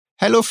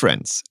Hello,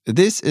 friends.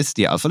 This is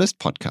the AlphaList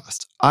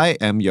podcast. I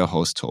am your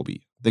host,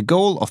 Toby. The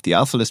goal of the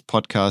AlphaList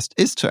podcast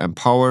is to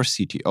empower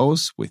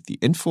CTOs with the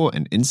info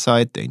and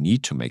insight they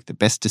need to make the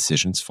best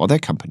decisions for their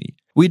company.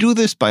 We do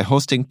this by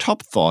hosting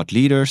top thought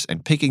leaders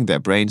and picking their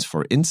brains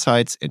for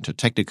insights into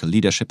technical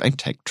leadership and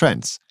tech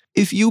trends.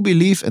 If you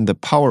believe in the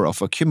power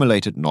of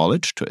accumulated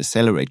knowledge to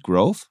accelerate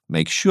growth,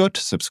 make sure to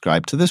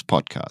subscribe to this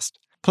podcast.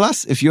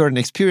 Plus, if you're an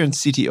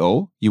experienced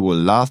CTO, you will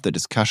love the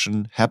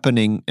discussion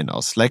happening in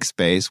our Slack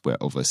space where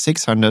over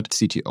 600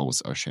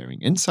 CTOs are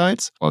sharing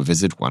insights, or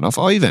visit one of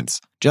our events.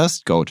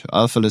 Just go to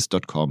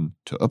alphalist.com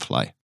to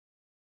apply.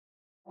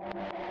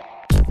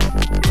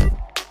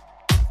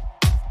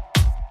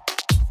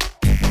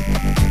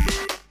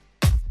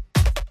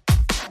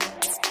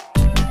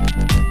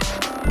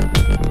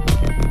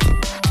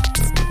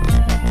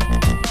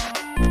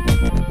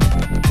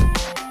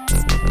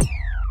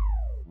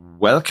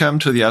 Welcome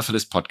to the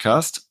AlphaList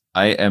podcast.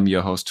 I am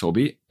your host,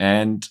 Toby,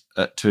 and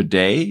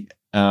today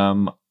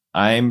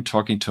I'm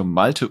talking to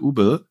Malte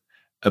Ubl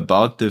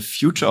about the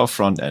future of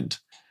front end.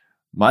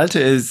 Malte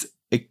is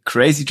a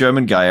crazy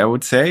German guy, I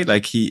would say.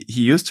 Like he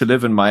used to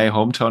live in my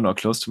hometown or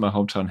close to my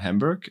hometown,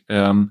 Hamburg.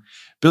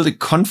 Built a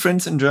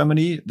conference in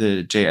Germany,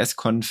 the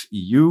JSConf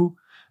EU.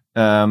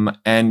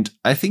 And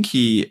I think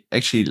he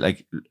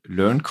actually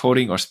learned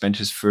coding or spent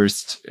his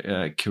first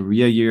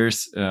career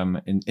years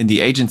in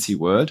the agency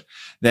world,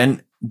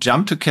 then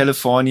jumped to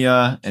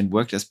California and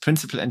worked as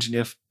principal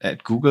engineer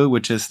at Google,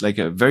 which is like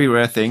a very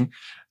rare thing.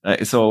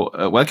 So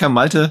welcome,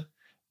 Malte.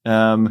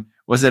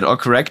 Was that all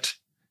correct?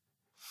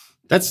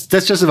 That's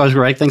just about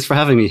correct. Thanks for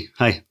having me.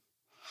 Hi.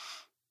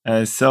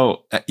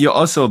 So you're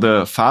also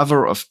the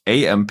father of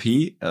AMP,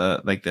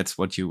 that's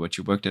what you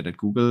worked at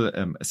Google,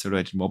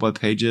 accelerated mobile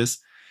pages.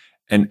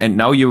 And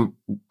now you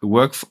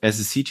work as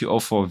a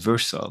CTO for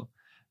Vercel.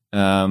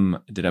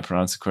 Did I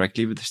pronounce it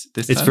correctly this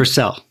time? It's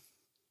Vercel.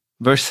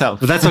 Vercel.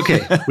 But that's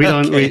okay.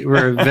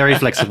 We're very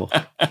flexible.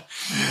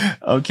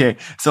 Okay.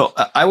 So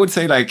I would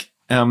say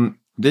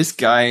this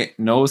guy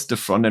knows the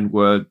front-end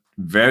world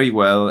very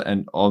well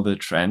and all the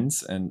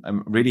trends. And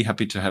I'm really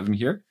happy to have him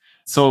here.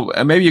 So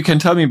maybe you can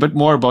tell me a bit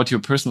more about your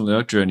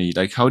personal journey.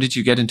 Like, how did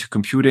you get into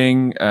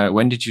computing?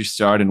 When did you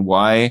start and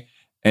why?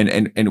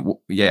 And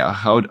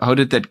how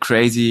did that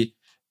crazy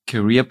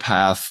career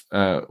path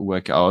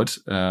work out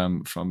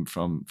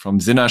from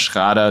Sinner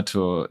Schrader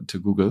to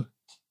Google?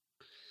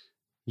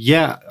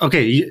 Yeah.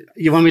 Okay.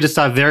 You want me to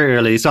start very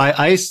early? So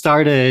I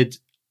started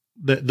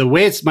the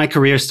way my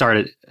career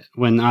started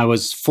when I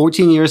was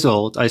 14 years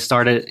old. I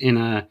started in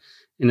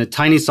a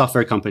tiny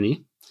software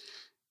company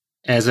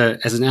as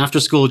an after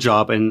school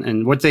job,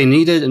 and what they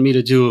needed me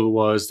to do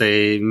was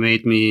they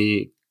made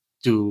me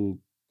do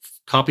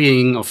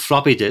copying of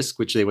floppy disk,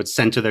 which they would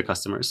send to their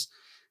customers,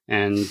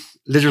 and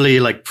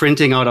literally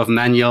printing out of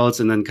manuals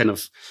and then kind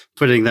of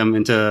putting them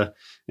into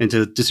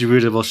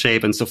distributable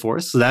shape and so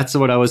forth. So that's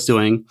what I was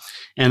doing.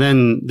 And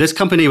then this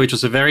company, which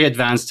was a very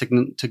advanced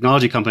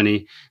technology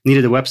company,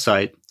 needed a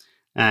website,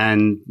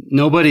 and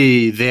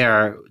nobody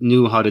there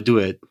knew how to do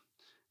it.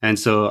 And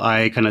so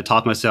I kind of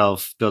taught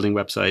myself building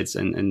websites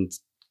and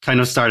kind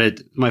of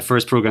started my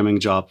first programming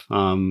job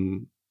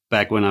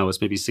back when I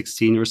was maybe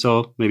 16 or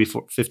so, maybe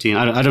 15.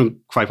 I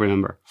don't quite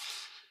remember.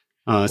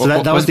 So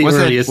that was the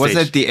earliest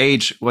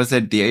stage. Was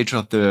that the age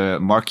of the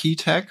marquee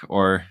tag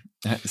or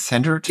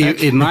center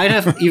tag? It might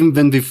have even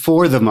been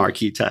before the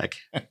marquee tag.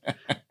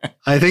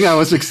 I think I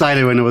was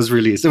excited when it was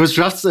released. It was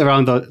just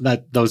around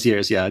those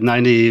years. Yeah.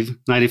 90,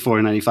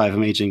 94, 95.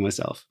 I'm aging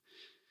myself.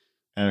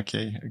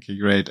 Okay,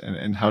 great.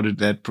 And how did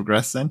that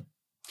progress then?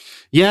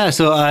 Yeah.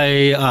 So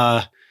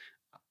I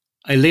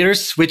later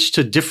switched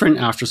to a different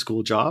after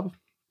school job.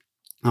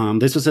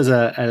 This was as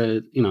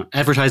a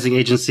advertising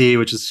agency,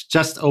 which is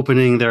just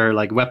opening their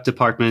web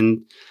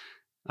department.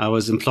 I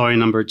was employee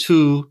number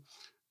 2.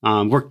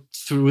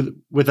 Worked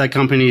with that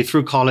company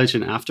through college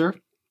and after.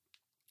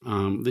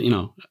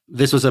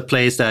 This was a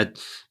place that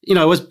it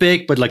was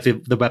big, but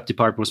the web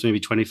department was maybe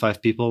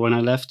 25 people when I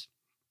left.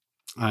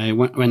 I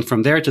went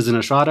from there to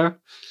Sinner Schrader,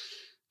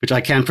 which I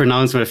can't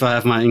pronounce, but if I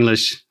have my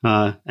English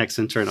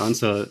accent turned on,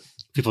 so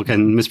people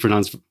can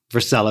mispronounce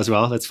Vercel as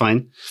well. That's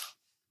fine.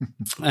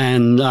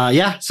 And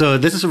so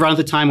this is around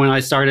the time when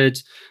I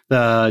started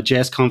the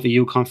JSConf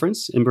EU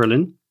conference in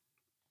Berlin.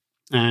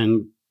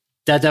 And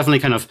that definitely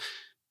kind of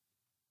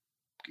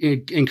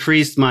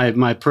increased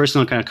my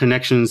personal kind of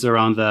connections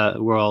around the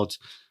world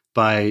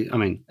by,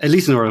 at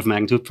least an order of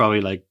magnitude,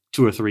 probably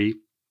 2 or 3,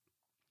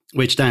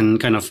 which then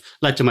kind of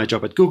led to my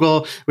job at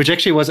Google, which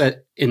actually was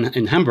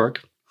in Hamburg.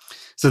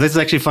 So this is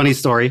actually a funny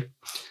story.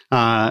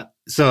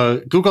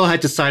 So Google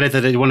had decided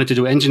that they wanted to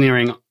do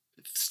engineering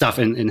stuff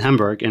in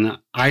Hamburg. And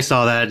I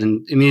saw that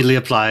and immediately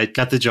applied,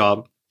 got the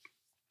job.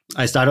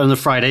 I started on a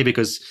Friday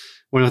because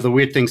one of the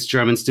weird things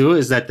Germans do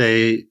is that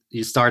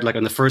you start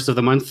on the first of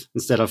the month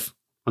instead of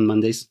on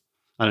Mondays.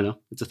 I don't know.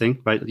 It's a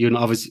thing, right? You know,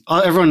 obviously,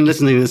 everyone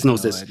listening to this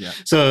knows this. Idea.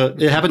 So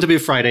it happened to be a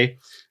Friday.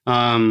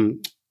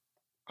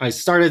 I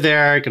started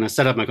there, kind of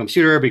set up my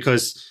computer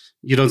because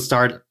you don't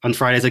start on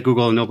Fridays at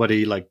Google.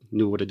 Nobody like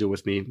knew what to do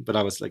with me, but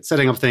I was like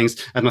setting up things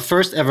at my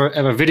first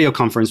ever video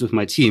conference with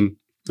my team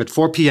at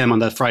 4 p.m. on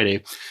that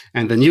Friday.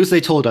 And the news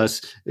they told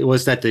us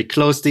was that they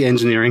closed the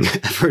engineering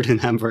effort in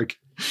Hamburg.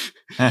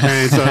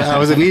 And so I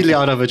was immediately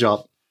out of a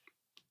job.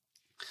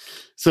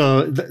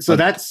 So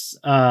that's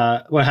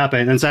what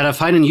happened. And so I had to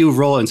find a new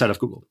role inside of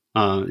Google.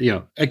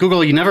 At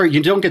Google,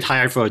 you don't get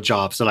hired for a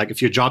job. So like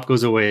if your job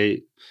goes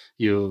away,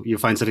 you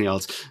find something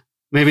else.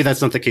 Maybe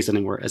that's not the case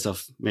anymore as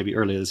of maybe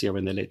earlier this year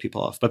when they laid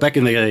people off. But back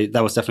in the day,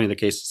 that was definitely the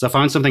case. So I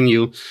found something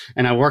new,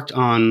 and I worked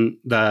on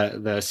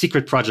the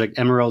secret project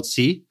Emerald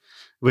C,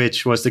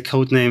 which was the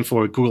code name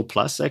for Google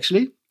Plus,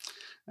 actually.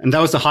 And that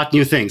was the hot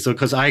new thing. So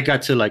because I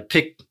got to like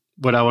pick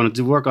what I wanted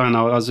to work on,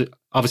 I was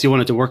obviously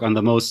wanted to work on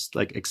the most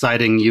like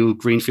exciting new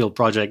greenfield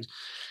project.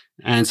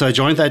 And so I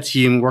joined that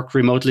team, worked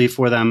remotely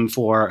for them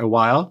for a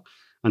while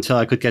until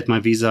I could get my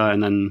visa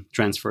and then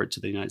transferred to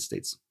the United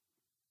States.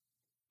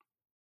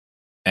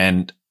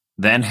 And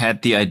then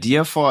had the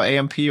idea for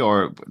AMP,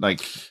 or like?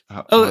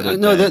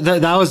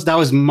 That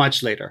was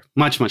much later,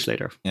 much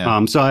later.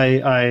 Yeah. So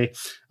I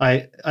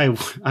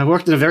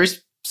worked in a very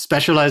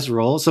specialized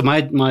role. So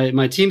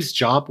my team's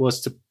job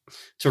was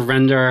to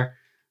render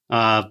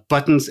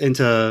buttons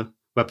into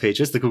web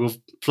pages, the Google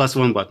Plus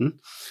One button,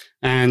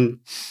 and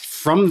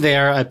from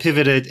there I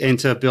pivoted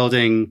into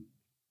building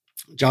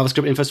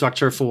JavaScript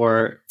infrastructure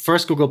for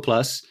first Google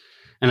Plus,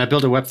 and I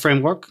built a web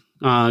framework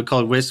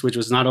called Wiz, which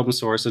was not open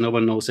source, so no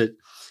one knows it.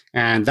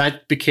 And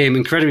that became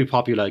incredibly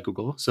popular at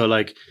Google. So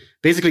like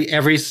basically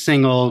every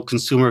single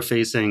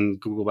consumer-facing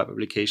Google web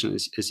application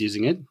is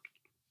using it.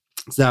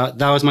 So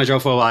that was my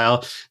job for a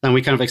while. Then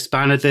we kind of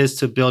expanded this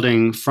to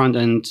building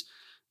front-end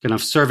kind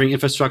of serving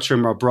infrastructure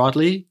more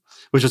broadly,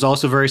 which was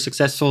also very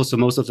successful. So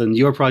most of the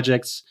newer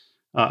projects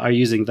are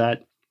using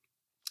that.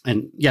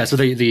 And yeah, so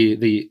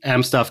the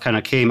AMP stuff kind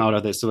of came out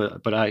of this. So,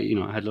 but I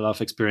had a lot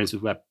of experience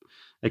with web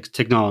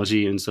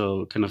technology, and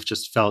so kind of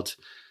just felt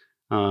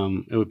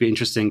it would be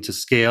interesting to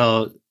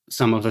scale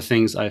some of the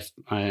things I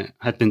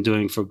had been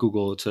doing for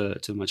Google to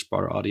a much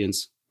broader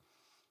audience.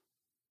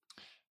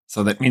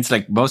 So that means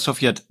like most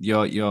of your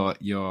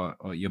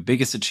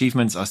biggest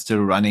achievements are still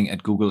running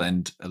at Google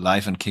and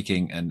alive and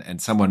kicking,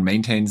 and someone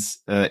maintains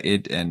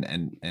it and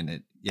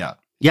it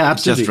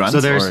absolutely. It just runs,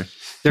 so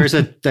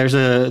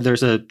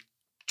there's a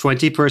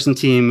 20-person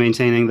team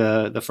maintaining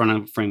the front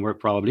end framework,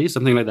 probably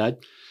something like that.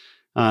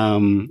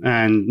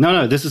 And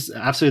no, this is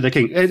absolutely the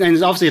king. And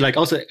it's obviously like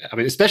also, I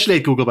mean, especially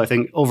at Google, but I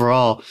think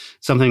overall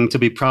something to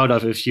be proud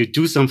of if you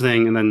do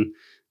something and then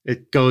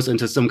it goes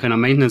into some kind of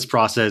maintenance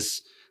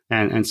process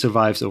and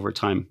survives over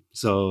time.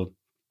 So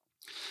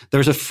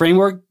there's a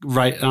framework,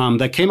 right,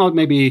 that came out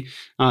maybe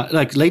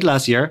like late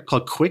last year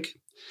called Quick.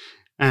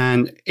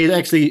 And it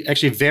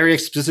actually very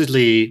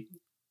explicitly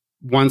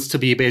wants to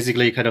be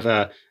basically kind of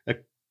a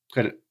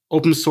kind of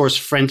open source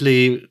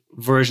friendly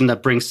version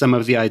that brings some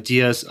of the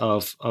ideas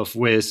of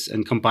Wiz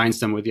and combines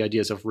them with the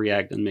ideas of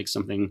React and makes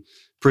something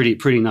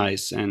pretty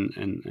nice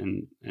and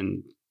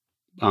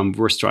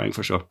worth trying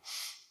for sure.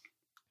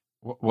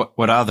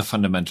 What are the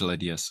fundamental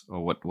ideas,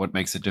 or what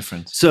makes it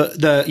different? So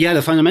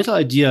the fundamental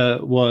idea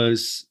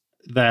was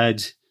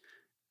that,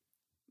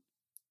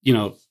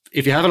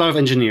 if you have a lot of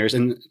engineers,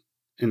 and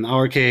in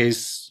our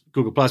case,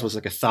 Google Plus was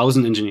like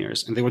 1,000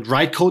 engineers, and they would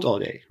write code all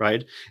day,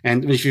 right?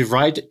 And if you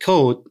write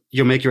code,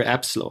 you make your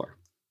app slower,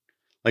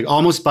 like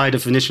almost by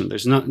definition.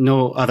 There's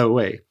no other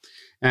way,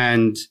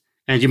 and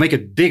you make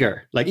it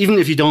bigger. Like even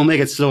if you don't make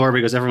it slower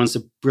because everyone's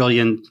a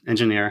brilliant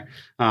engineer,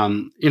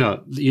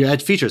 you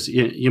add features.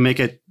 You make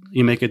it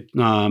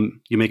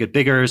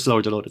bigger,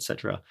 slower to load,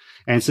 etc.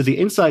 And so the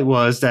insight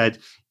was that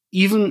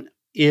even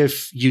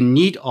if you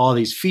need all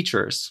these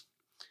features,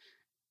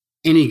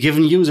 any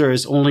given user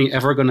is only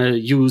ever going to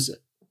use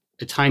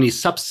a tiny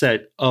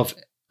subset of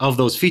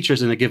those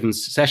features in a given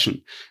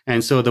session.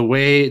 And so the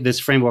way this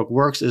framework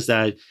works is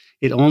that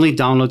it only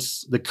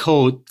downloads the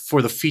code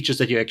for the features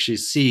that you actually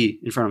see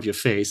in front of your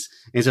face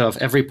instead of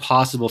every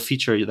possible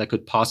feature that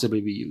could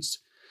possibly be used.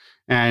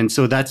 And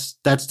so that's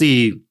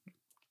the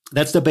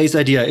base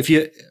idea. If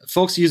you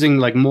folks using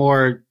like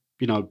more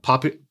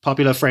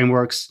popular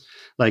frameworks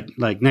like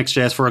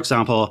Next.js, for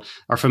example,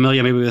 are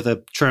familiar maybe with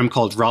a term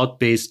called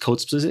route-based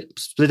code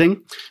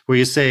splitting, where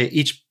you say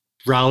each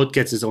route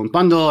gets its own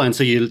bundle, and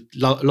so you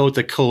load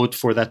the code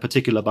for that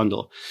particular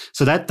bundle.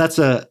 So that's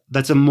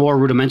a more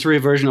rudimentary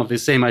version of the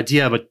same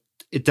idea, but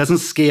it doesn't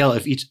scale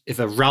if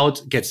a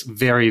route gets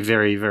very,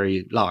 very,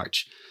 very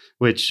large,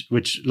 which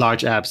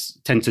large apps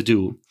tend to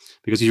do,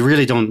 because you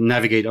really don't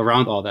navigate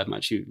around all that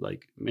much. You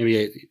like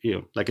maybe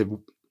like a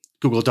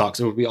Google Docs,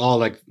 it would be all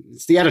like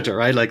it's the editor,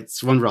 right? Like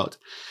it's one route,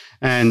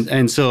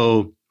 and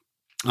so.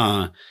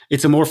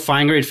 It's a more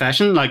fine-grained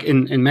fashion. Like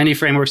in many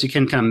frameworks, you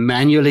can kind of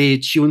manually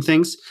tune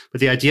things. But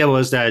the idea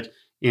was that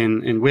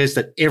in Wiz,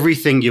 that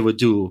everything you would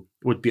do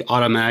would be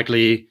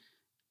automatically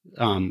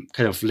kind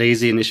of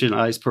lazy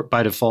initialized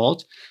by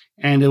default.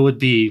 And but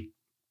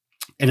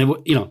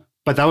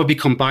that would be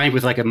combined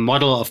with like a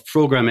model of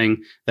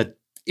programming that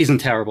isn't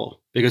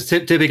terrible. Because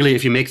typically,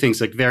 if you make things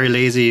like very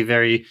lazy,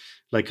 very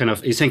like kind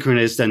of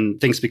asynchronous, then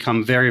things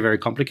become very, very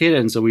complicated.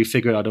 And so we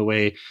figured out a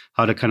way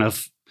how to kind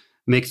of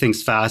make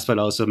things fast, but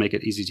also make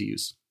it easy to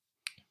use.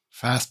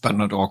 Fast, but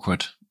not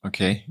awkward.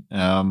 Okay.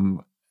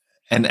 And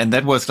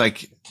that was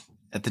like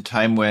at the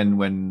time when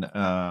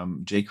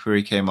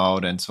jQuery came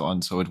out and so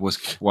on. So it was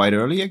quite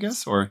early, I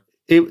guess, or?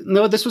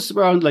 No, this was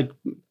around like,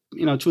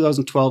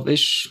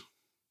 2012-ish,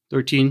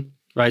 13,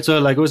 right? So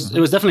like it was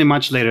definitely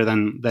much later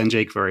than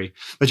jQuery.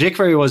 But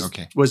jQuery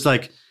was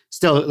like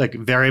still like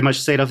very much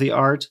state of the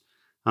art.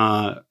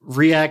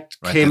 React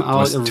came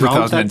out around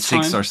 2006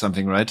 that time. Or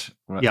something, right?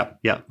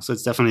 Yeah. So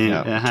it's definitely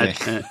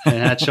it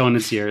had shown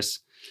its years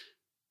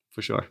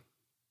for sure.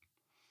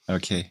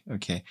 Okay.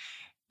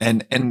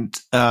 And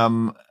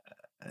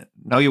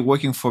now you're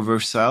working for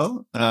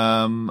Vercel,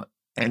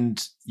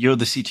 and you're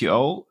the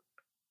CTO.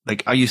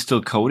 Like, are you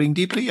still coding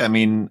deeply? I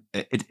mean,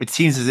 it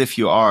seems as if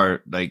you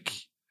are like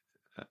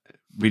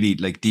really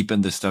like deep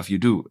in the stuff you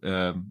do,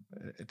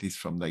 at least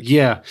from like.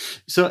 Yeah.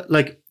 So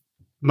like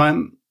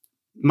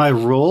my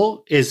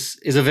role is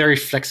a very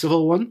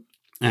flexible one.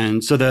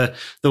 And so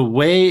the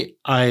way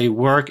I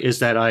work is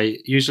that I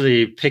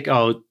usually pick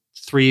out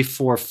 3,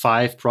 4,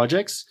 5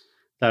 projects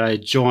that I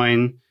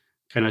join,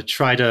 kind of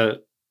try to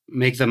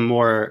make them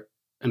more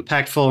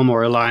impactful,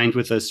 more aligned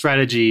with the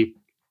strategy,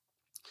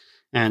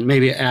 and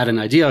maybe add an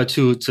idea or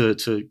two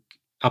to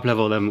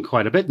up-level them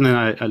quite a bit. And then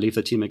I leave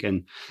the team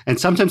again. And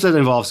sometimes that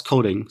involves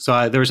coding.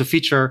 So there's a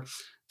feature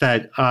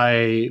that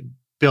I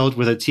built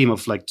with a team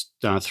of like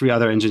 3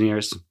 other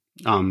engineers,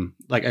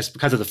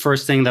 because of the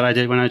first thing that I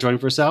did when I joined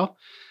Vercel.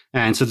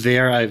 And so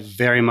there I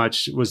very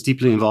much was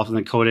deeply involved in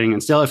the coding.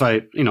 And still, if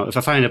I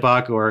find a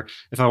bug or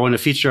if I want a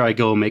feature, I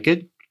go make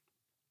it.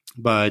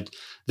 But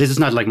this is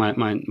not like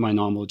my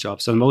normal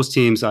job. So in most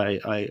teams,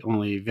 I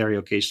only very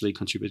occasionally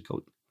contribute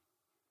code.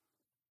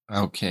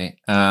 Okay.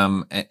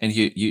 And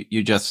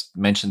you just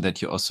mentioned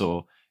that you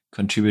also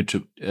contribute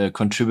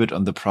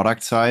on the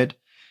product side,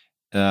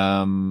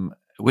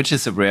 which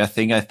is a rare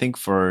thing, I think,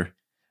 for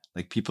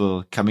like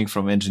people coming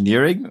from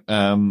engineering,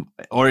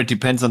 or it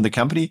depends on the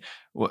company.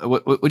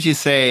 Would you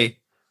say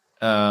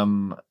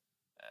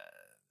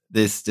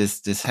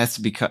this has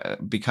to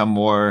become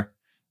more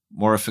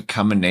of a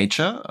common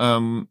nature,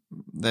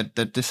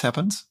 that this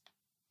happens?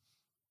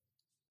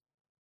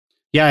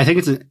 Yeah, I think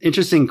it's an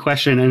interesting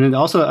question. And it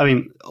also, I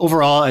mean,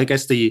 overall, I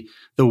guess the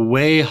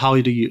way how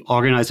do you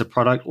organize a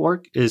product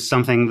org is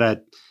something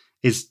that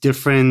is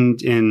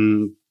different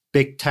in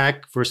big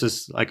tech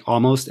versus like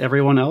almost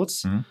everyone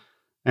else. Mm-hmm.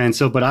 And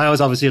so, but I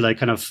was obviously like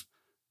kind of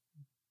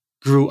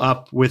grew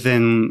up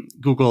within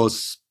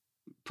Google's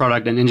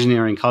product and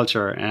engineering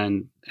culture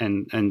and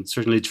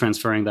certainly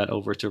transferring that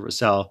over to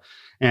Vercel.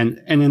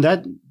 And in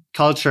that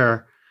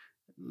culture,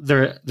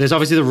 there's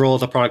obviously the role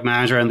of the product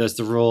manager and there's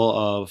the role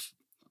of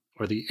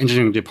or the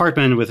engineering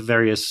department with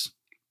various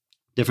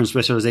different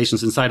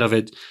specializations inside of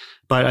it.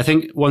 But I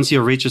think once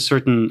you reach a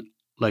certain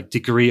like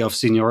degree of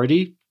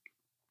seniority,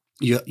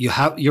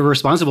 you're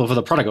responsible for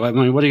the product. I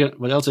mean,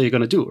 what else are you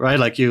going to do, right?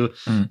 Like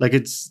like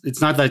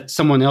it's not that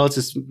someone else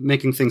is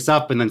making things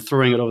up and then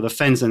throwing it over the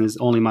fence and it's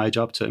only my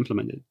job to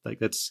implement it.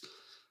 Like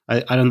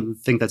I don't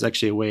think that's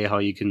actually a way how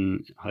you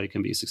can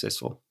be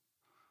successful.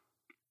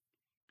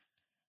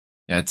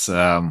 Yeah, it's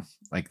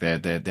like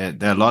there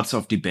are lots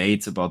of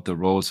debates about the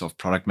roles of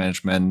product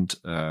management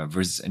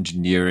versus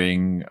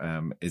engineering.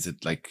 Is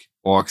it like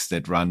orgs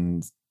that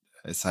run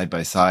side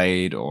by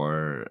side,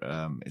 or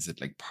is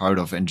it like part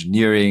of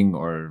engineering,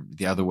 or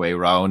the other way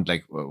around?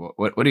 Like,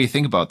 what do you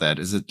think about that?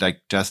 Is it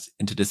like just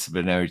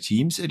interdisciplinary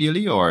teams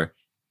ideally, or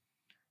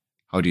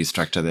how do you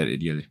structure that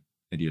ideally?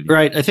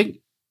 Right. I think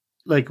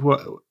like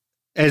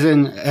I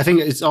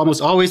think it's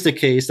almost always the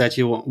case that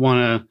you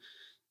want to.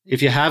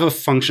 If you have a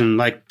function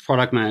like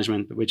product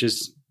management, which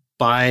is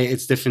by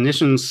its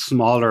definition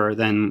smaller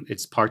than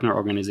its partner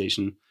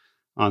organization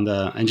on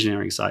the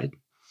engineering side,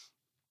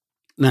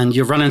 then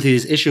you run into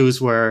these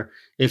issues where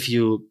if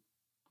you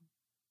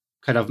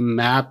kind of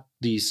map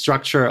the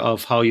structure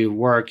of how you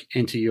work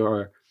into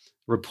your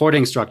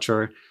reporting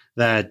structure,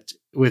 that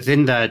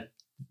within that,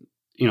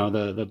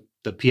 the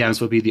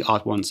PMs will be the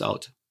odd ones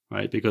out,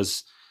 right?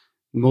 Because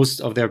most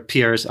of their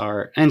peers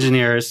are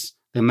engineers.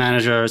 The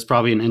manager is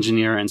probably an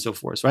engineer and so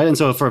forth, right? And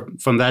so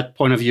from that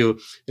point of view,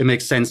 it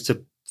makes sense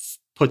to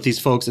put these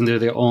folks into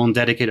their own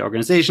dedicated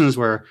organizations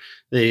where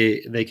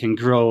they can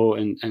grow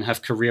and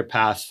have career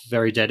paths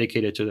very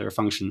dedicated to their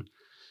function.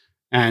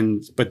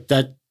 But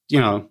that,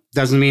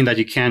 doesn't mean that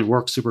you can't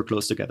work super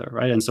close together,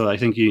 right? And so I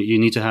think you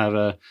need to have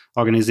a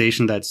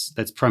organization that's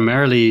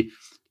primarily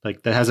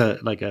like that has a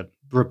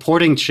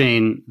reporting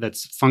chain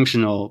that's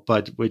functional,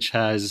 but which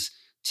has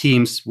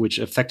teams which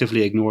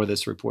effectively ignore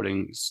this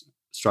reporting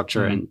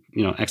structure and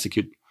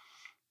execute.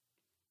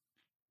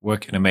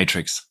 Work in a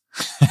matrix.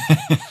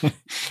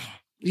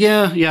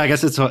 Yeah, I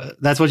guess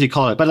that's what you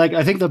call it. But like,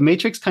 I think the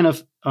matrix kind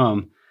of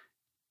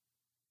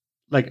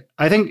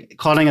I think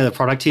calling it a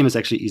product team is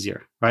actually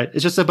easier, right?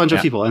 It's just a bunch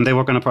of people and they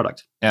work on a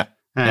product. Yeah,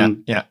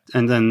 and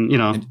then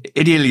and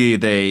ideally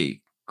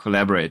they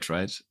collaborate,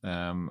 right?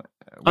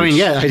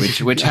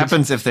 which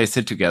happens if they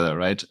sit together,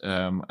 right?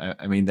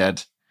 I mean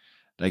that,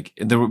 like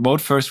in the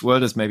remote first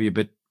world is maybe a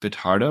bit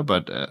harder,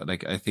 but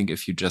like I think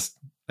if you just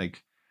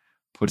like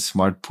put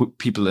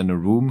people in a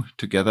room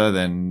together,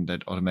 then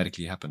that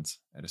automatically happens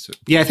at a certain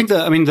point. Yeah, I think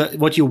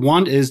what you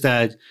want is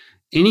that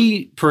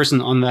any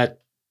person on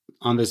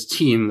this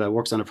team that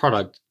works on a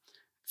product,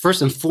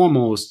 first and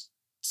foremost,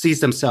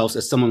 sees themselves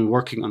as someone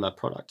working on that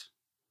product.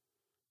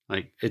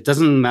 Like it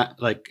doesn't matter.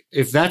 Like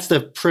if that's the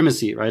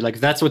primacy, right?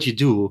 Like that's what you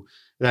do,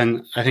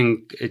 then I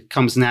think it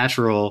comes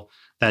natural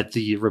that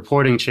the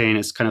reporting chain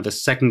is kind of the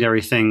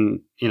secondary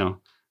thing,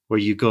 where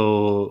you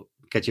go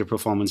get your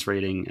performance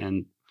rating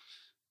and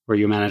where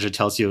your manager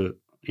tells you,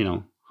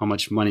 how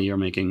much money you're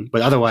making.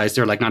 But otherwise,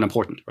 they're like not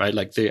important, right?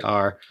 Like they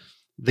are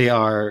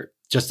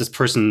just this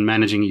person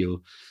managing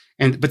you.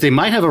 But they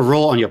might have a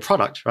role on your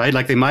product, right?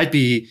 Like they might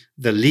be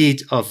the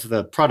lead of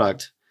the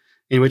product,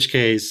 in which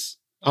case,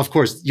 of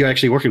course, you're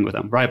actually working with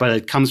them, right? But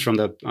it comes from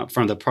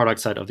the product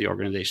side of the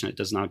organization. It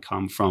does not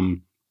come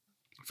from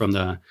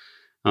the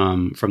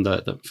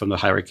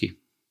hierarchy.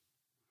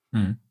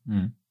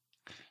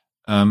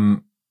 Mm-hmm.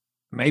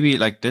 Maybe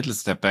like little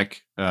step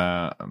back.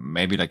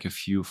 Maybe like a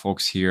few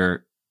folks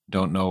here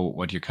don't know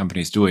what your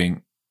company is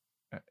doing.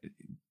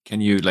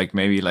 Can you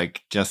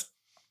just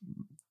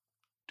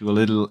do a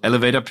little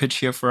elevator pitch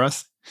here for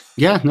us?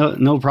 Yeah,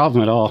 no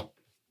problem at all.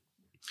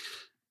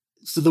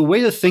 So the way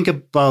to think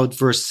about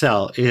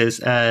Vercel is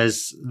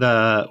as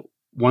the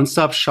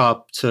one-stop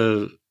shop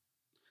to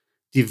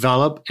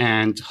develop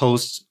and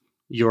host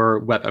your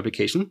web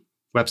application,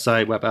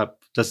 website, web app,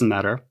 doesn't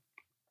matter.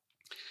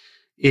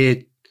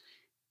 The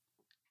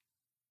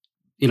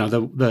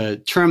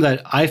term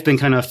that I've been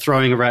kind of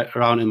throwing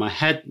around in my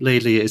head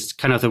lately is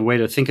kind of the way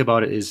to think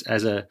about it is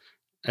as a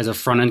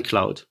front-end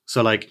cloud.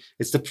 So like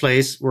it's the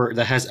place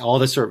that has all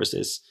the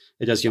services.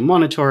 It does your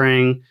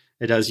monitoring,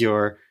 it does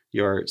your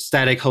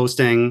static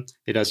hosting,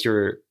 it does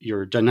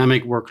your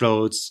dynamic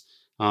workloads,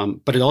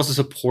 but it also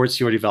supports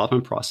your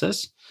development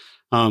process.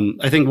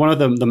 I think one of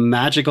the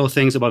magical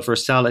things about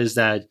Vercel is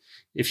that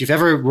if you've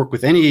ever worked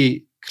with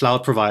any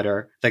cloud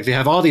provider, like they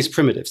have all these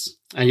primitives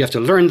and you have to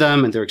learn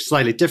them and they're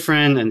slightly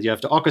different and you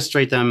have to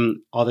orchestrate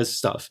them, all this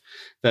stuff.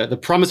 The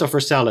promise of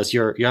Vercel is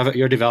you're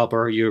a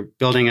developer, you're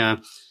building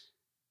a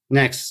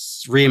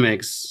Next,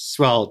 Remix,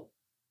 Svelte,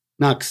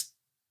 Nuxt,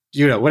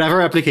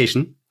 whatever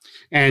application,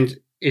 and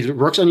it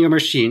works on your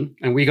machine,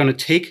 and we're going to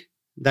take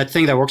that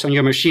thing that works on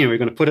your machine, we're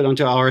going to put it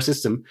onto our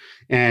system,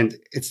 and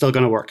it's still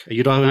going to work.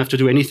 You don't have to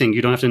do anything.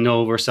 You don't have to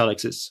know Vercel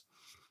exists.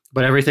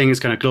 But everything is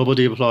kind of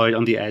globally deployed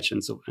on the edge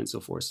and so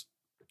forth.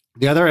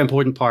 The other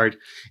important part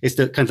is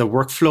the kind of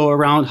workflow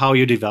around how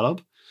you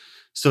develop.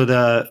 So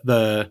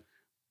the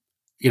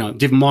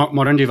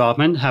modern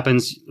development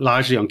happens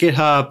largely on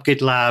GitHub,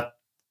 GitLab,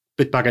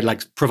 Bitbucket,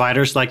 like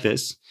providers like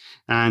this.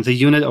 And the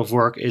unit of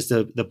work is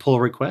the pull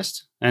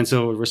request. And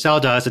so what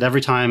Vercel does that every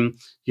time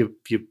you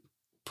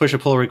push a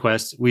pull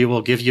request, we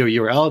will give you a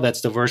URL.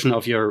 That's the version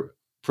of your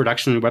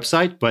production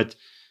website, but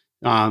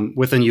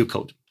with a new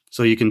code.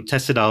 So you can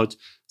test it out,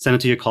 send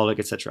it to your colleague,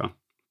 etc.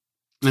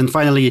 And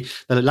finally,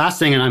 the last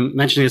thing, and I'm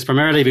mentioning this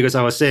primarily because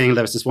I was saying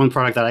there was this one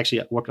product that I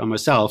actually worked on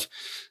myself.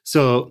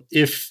 So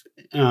if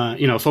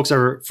folks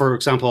are, for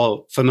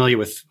example, familiar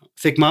with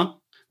Figma,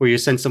 where you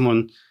send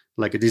someone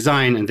like a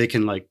design and they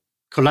can like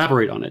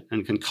collaborate on it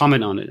and can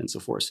comment on it and so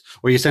forth,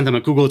 or you send them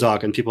a Google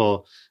Doc and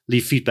people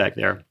leave feedback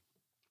there.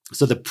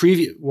 So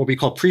what we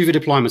call preview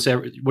deployment,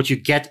 so what you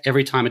get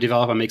every time a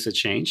developer makes a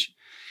change,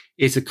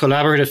 is a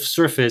collaborative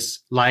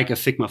surface like a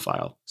Figma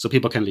file. So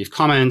people can leave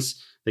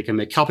comments, they can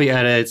make copy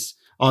edits,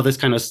 all this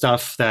kind of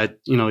stuff that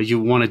you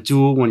want to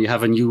do when you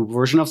have a new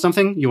version of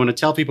something. You want to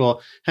tell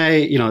people,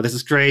 hey, this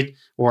is great,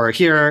 or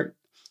here,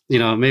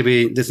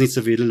 maybe this needs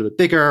to be a little bit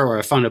bigger, or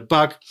I found a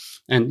bug.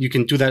 And you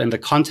can do that in the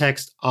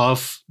context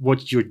of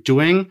what you're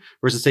doing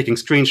versus taking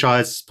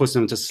screenshots,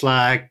 posting them to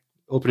Slack,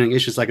 opening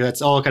issues. Like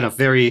that's all kind of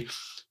very,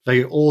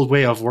 very old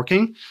way of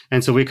working.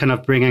 And so we're kind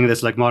of bringing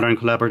this like modern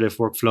collaborative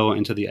workflow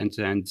into the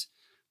end-to-end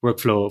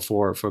workflow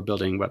for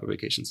building web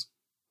applications.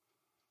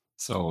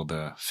 So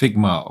the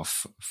Figma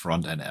of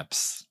front-end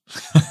apps.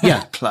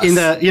 Yeah. Plus.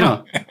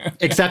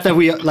 Except that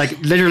we like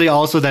literally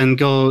also then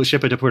go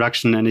ship it to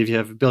production. And if you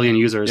have a billion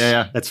users,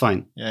 that's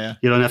fine. Yeah.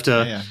 You don't have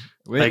to.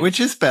 Which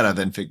is better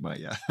than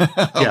Figma,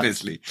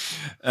 obviously.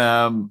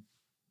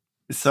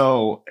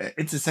 So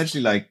it's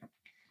essentially like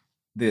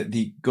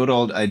the good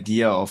old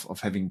idea of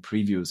having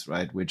previews,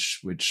 right?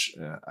 Which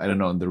I don't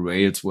know, in the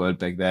Rails world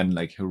back then,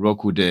 like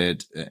Heroku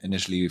did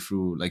initially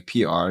through like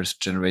PRs,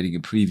 generating a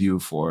preview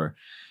for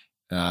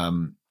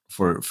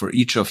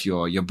each of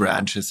your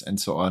branches and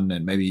so on.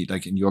 And maybe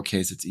like in your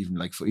case, it's even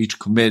like for each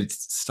commit,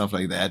 stuff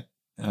like that.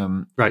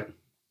 Right.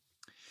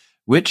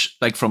 Which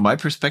like from my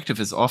perspective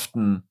is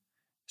often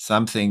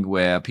something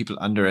where people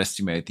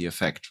underestimate the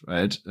effect,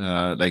 right?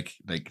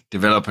 Like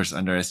developers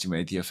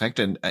underestimate the effect.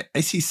 And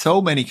I see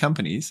so many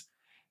companies,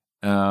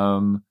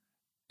 and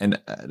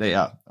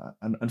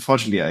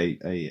unfortunately,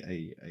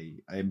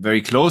 I'm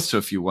very close to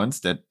a few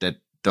ones that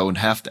don't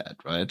have that,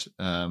 right?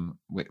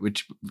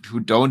 Who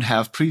don't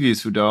have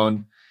previews, who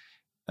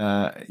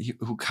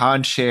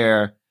can't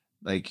share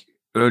like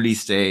early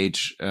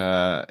stage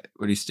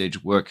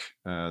work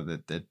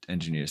that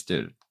engineers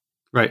did.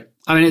 Right.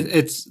 I mean,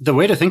 it's the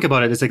way to think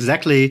about it is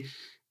exactly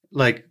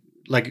like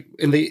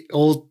in the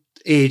old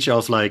age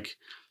of like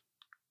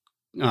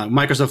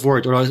Microsoft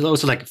Word, or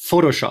also like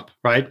Photoshop,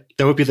 right?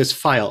 There would be this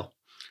file,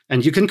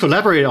 and you can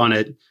collaborate on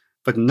it,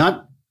 but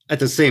not at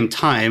the same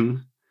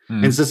time.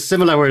 And it's just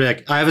similar where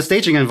like I have a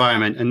staging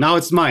environment, and now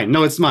it's mine.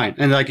 No, it's mine,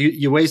 and like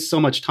you waste so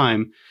much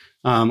time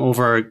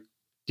over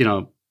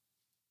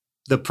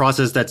the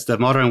process that's the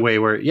modern way.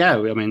 Where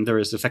I mean there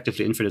is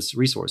effectively infinite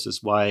resources.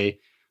 Why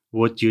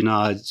would you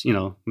not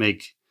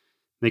make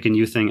a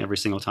new thing every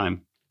single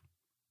time?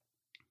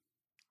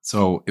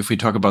 So if we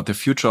talk about the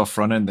future of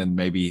front end, then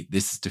maybe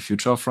this is the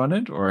future of front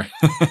end, or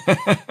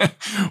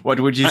what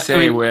would you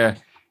say? Where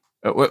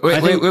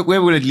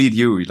will it lead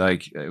you,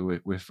 like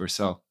with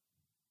Vercel?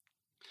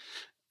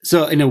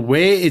 So in a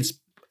way, it's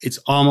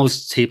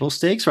almost table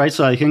stakes, right?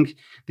 So I think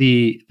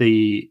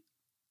the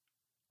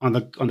on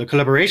the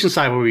collaboration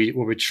side,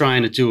 what we're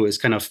trying to do is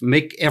kind of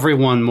make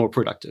everyone more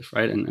productive,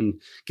 right?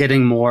 And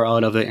getting more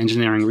out of the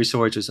engineering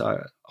resources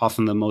are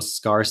often the most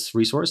scarce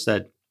resource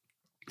that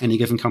any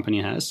given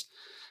company has.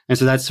 And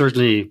so that's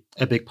certainly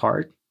a big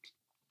part.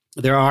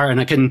 There are,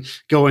 and I can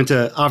go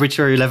into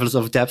arbitrary levels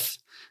of depth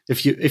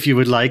if you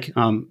would like,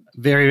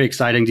 very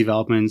exciting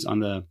developments on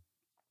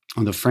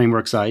the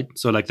framework side.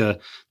 So like the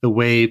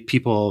way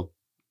people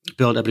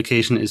build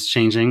application is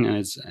changing,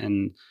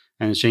 and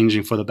it's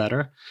changing for the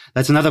better.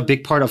 That's another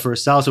big part of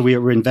Vercel. So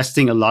we're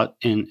investing a lot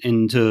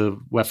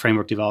into web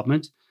framework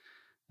development.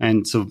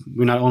 And so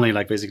we're not only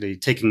like basically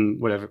taking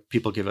whatever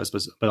people give us,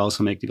 but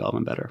also make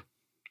development better.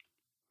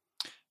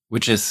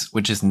 Which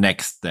is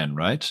next then,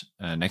 right?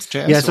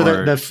 Next.js? Yeah, so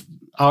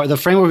the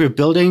framework we're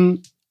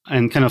building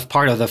and kind of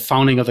part of the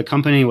founding of the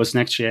company was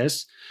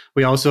Next.js.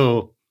 We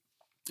also,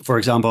 for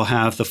example,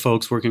 have the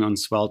folks working on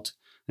Svelte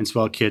and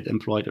SvelteKit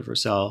employed at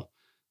Vercel,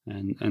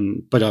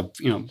 but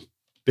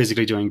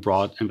basically doing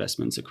broad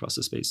investments across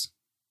the space.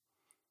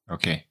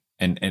 Okay,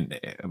 and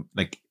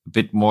like a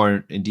bit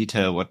more in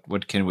detail,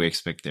 what can we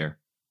expect there?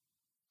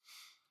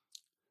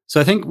 So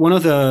I think one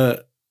of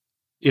the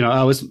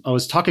I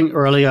was talking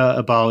earlier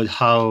about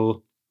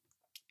how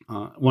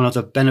one of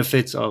the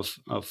benefits of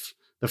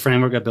the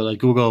framework I built at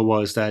Google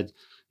was that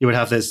you would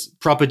have this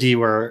property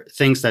where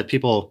things that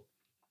people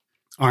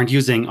aren't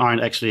using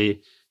aren't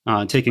actually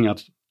taking up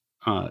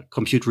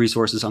compute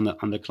resources on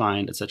the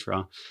client,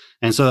 etc.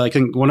 And so I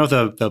think one of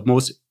the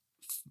most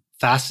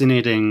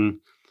fascinating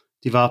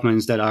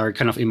developments that are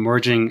kind of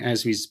emerging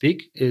as we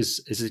speak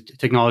is a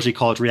technology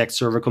called React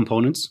Server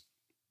Components,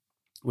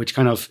 which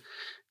kind of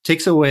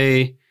takes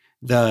away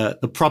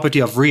the property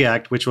of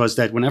React, which was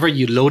that whenever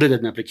you loaded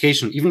an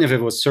application, even if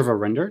it was server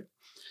rendered,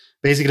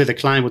 basically the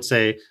client would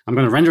say, I'm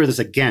going to render this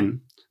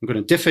again. I'm going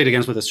to diff it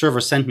against what the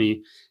server sent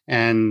me,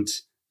 and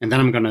then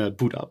I'm going to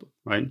boot up,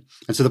 right?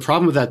 And so the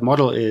problem with that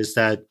model is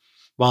that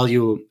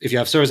if you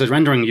have server-side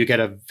rendering, you get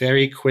a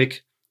very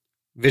quick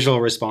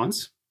visual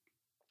response,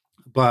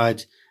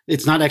 but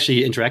it's not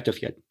actually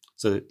interactive yet.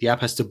 So the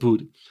app has to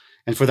boot.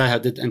 And for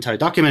that, the entire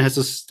document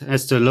has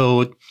to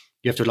load.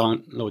 You have to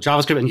load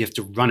JavaScript, and you have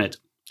to run it,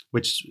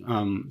 which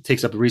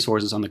takes up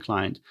resources on the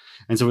client.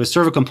 And so with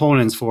server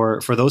components,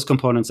 for those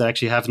components that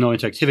actually have no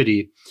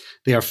interactivity,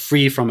 they are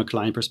free from a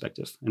client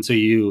perspective. And so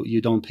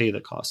you don't pay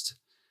the cost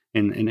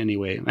in any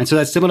way. And so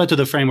that's similar to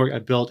the framework I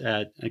built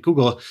at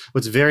Google.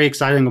 What's very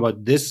exciting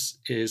about this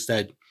is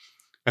that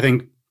I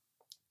think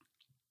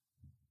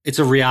it's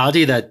a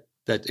reality that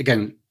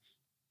again,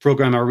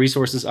 programmer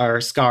resources are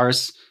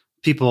scarce.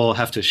 People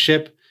have to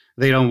ship.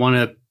 They don't want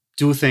to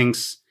do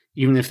things,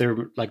 even if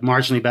they're like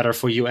marginally better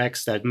for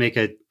UX, that make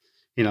it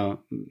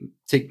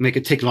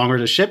take longer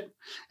to ship.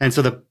 And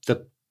so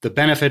the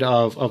benefit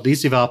of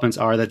these developments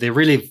are that they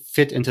really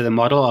fit into the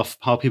model of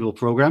how people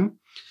program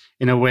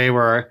in a way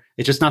where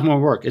it's just not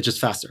more work, it's just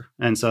faster.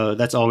 And so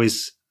that's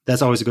always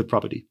a good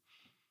property.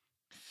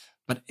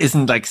 But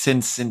isn't like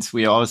since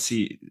we all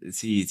see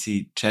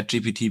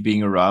ChatGPT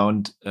being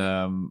around,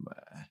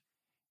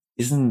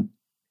 isn't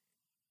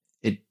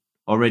it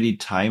already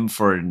time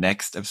for a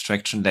next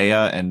abstraction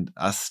layer and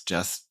us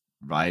just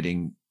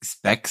writing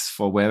specs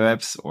for web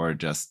apps, or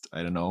just,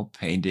 I don't know,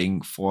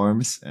 painting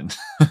forms and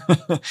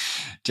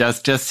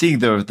just seeing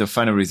the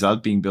final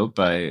result being built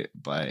by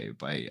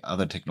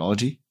other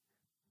technology?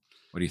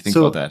 What do you think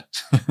about that?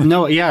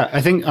 No, yeah,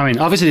 I mean,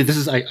 obviously this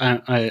is,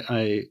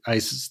 I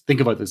think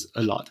about this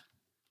a lot.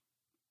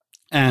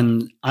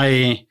 And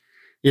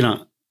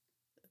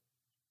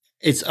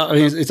it's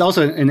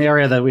also an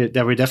area that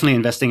we're definitely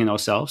investing in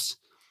ourselves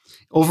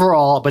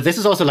overall. But this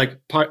is also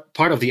like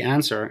part of the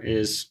answer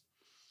is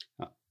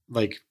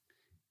like,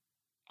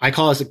 I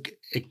call it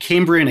a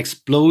Cambrian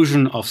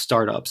explosion of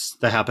startups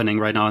that are happening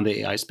right now in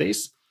the AI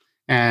space.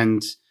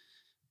 And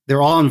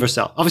they're all on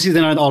Vercel. Obviously,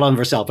 they're not all on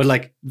Vercel, but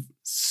like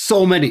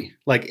so many,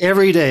 like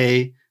every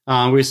day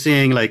we're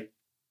seeing like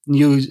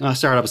new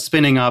startups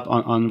spinning up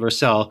on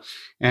Vercel.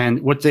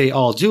 And what they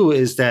all do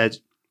is that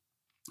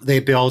they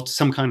build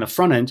some kind of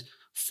front end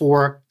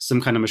for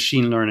some kind of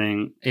machine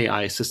learning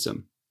AI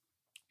system.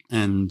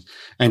 And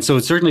so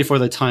certainly for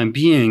the time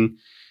being,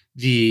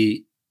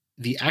 the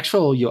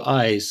actual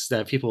UIs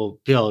that people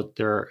build,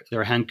 they're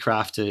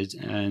handcrafted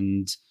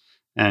and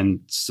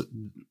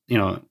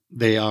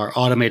they are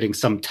automating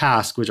some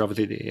task, which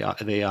obviously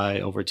the AI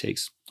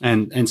overtakes.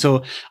 And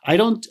so I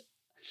don't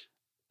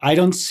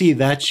see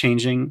that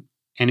changing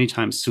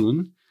anytime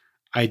soon.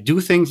 I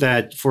do think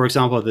that, for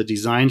example, the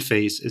design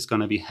phase is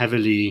going to be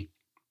heavily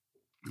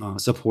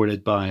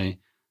supported by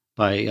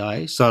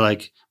AI. So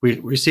like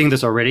we're seeing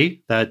this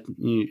already, that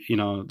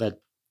that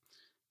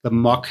the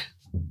mock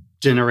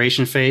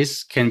generation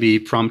phase can be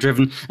prompt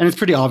driven, and it's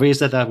pretty obvious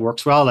that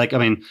works well. Like, I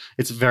mean,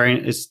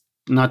 it's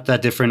not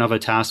that different of a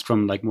task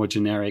from like more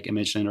generic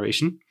image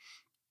generation.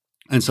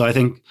 And so I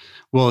think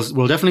we'll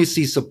definitely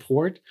see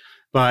support,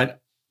 but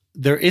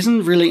there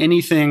isn't really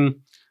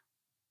anything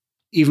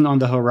even on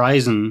the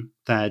horizon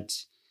that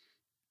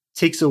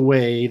takes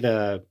away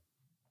the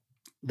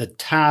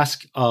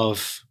task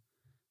of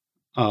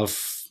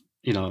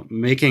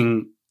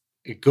making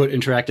a good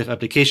interactive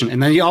application.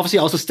 And then you obviously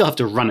also still have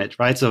to run it,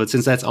 right? So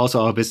since that's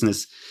also our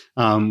business,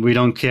 we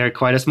don't care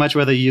quite as much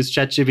whether you use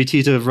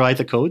ChatGPT to write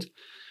the code.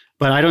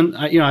 But I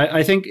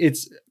think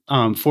it's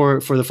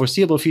for the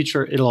foreseeable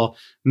future, it'll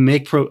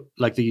make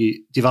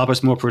the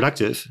developers more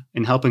productive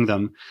in helping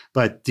them.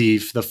 But the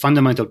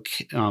fundamental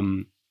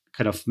kind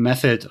of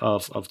method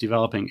of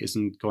developing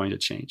isn't going to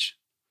change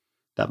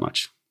that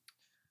much.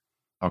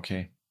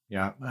 Okay.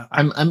 Yeah,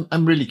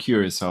 I'm really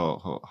curious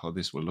how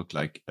this will look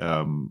like.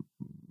 I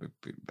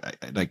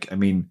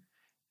mean,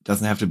 it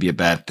doesn't have to be a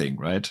bad thing,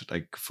 right?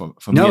 Like for me,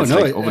 it's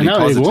like overly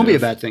positive. It won't be a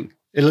bad thing.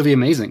 It'll be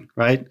amazing,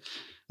 right?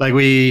 Like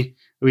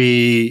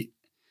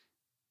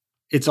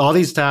it's all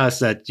these tasks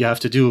that you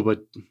have to do,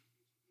 but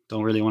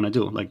don't really want to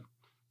do. Like,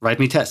 write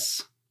me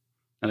tests,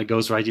 and it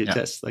goes write you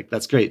tests. Like,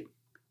 that's great.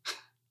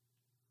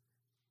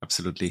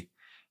 Absolutely.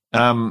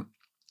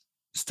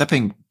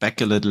 Stepping back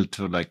a little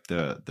to like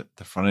the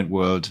front end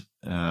world,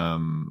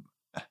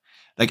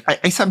 like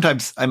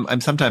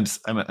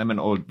I'm an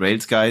old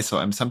Rails guy, so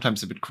I'm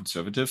sometimes a bit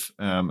conservative,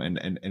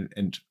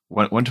 and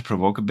want to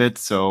provoke a bit.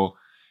 So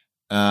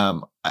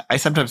I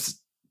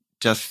sometimes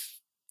just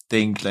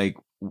think like,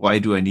 why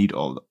do I need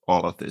all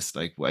of this?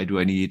 Like, why do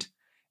I need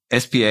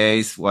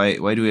SPAs? Why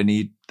do I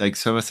need like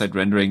server side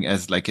rendering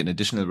as like an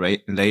additional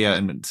layer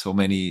in so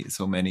many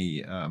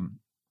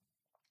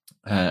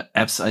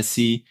apps I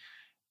see?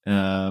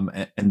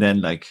 And then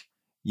like,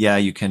 yeah,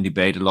 you can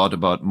debate a lot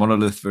about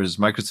monolith versus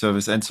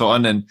microservice and so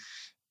on. And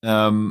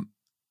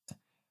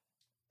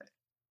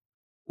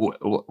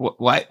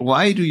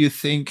why do you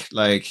think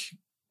like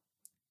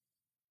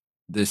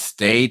the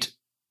state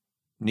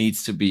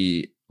needs to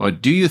be, or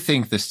do you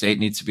think the state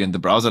needs to be in the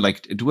browser?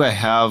 Like, do I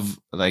have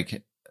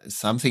like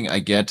something I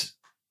get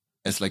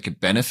as like a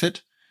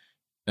benefit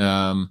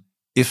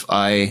if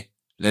I,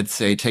 let's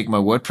say, take my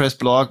WordPress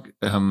blog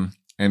and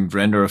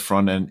render a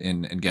front end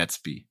in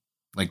Gatsby,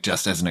 like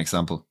just as an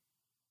example?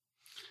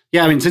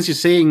 Yeah, I mean, since you're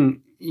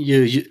saying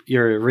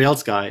you're a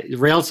Rails guy,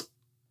 Rails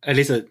at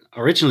least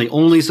originally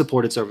only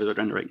supported server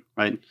rendering,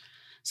 right?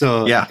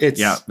 So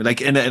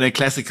like in a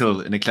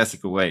classical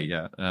way,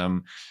 yeah.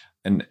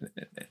 And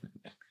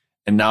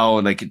now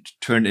like it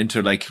turned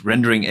into like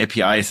rendering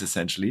APIs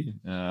essentially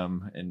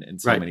in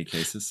so many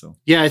cases. So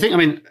yeah, I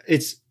mean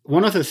it's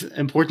one of the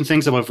important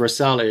things about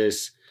Vercel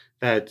is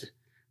that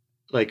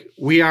like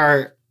we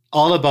are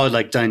all about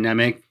like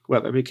dynamic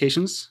web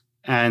applications,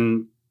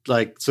 and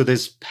like so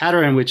this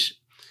pattern which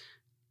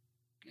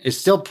is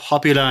still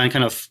popular and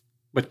kind of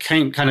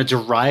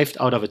derived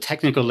out of a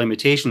technical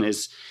limitation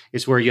is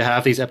where you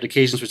have these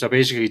applications which are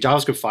basically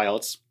JavaScript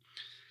files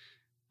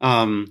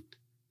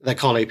that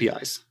call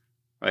APIs,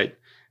 right?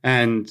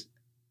 And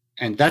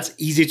that's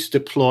easy to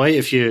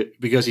deploy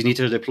because you need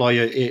to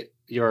deploy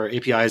your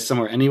APIs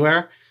somewhere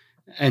anywhere,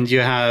 and you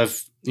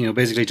have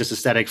basically just a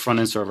static front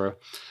end server.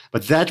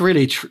 But that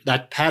really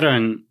that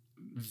pattern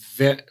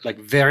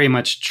very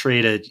much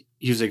traded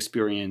user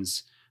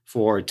experience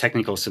for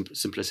technical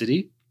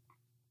simplicity.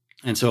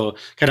 And so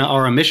kind of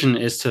our mission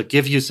is to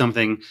give you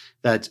something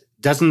that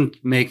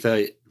doesn't make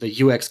the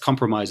UX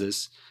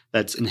compromises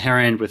that's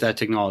inherent with that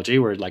technology,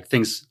 where like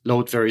things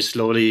load very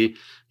slowly.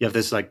 You have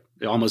this like,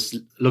 it almost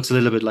looks a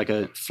little bit like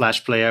a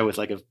Flash player with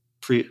like a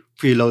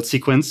preload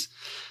sequence.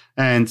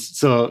 And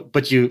so,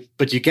 but you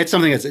get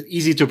something that's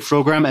easy to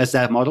program as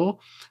that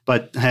model,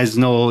 but has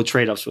no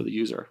trade-offs for the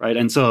user, right?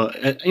 And so,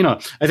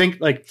 I think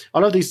like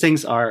all of these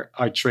things are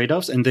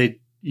trade-offs, and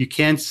you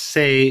can't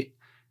say,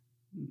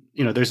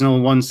 there's no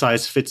one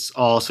size fits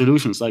all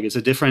solutions. Like it's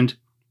a different,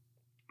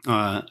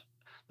 like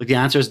the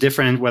answer is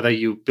different whether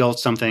you build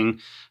something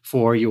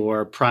for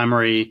your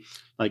primary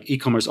like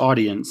e-commerce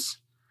audience,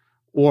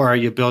 or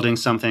you're building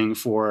something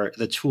for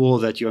the tool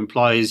that your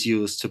employees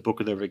use to book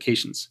their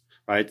vacations,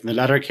 right? In the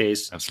latter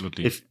case,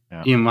 absolutely,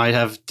 you might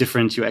have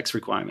different UX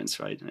requirements,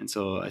 right? And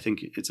so I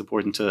think it's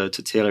important to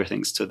tailor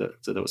things to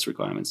those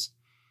requirements.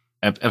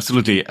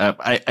 Absolutely.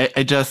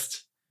 I'm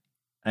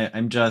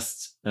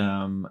just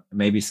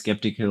maybe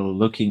skeptical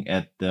looking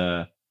at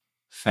the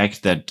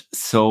fact that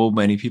so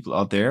many people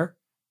out there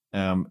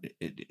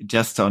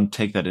just don't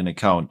take that in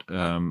account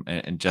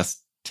and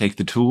just take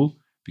the tool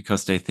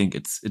because they think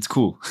it's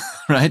cool,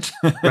 right?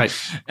 Right.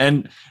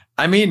 And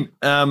I mean,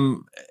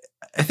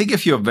 I think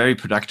if you're very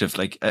productive,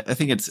 like I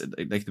think it's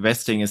like the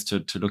best thing is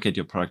to look at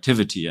your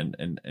productivity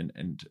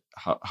and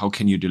how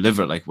can you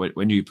deliver, like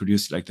when do you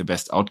produce like the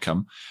best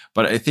outcome.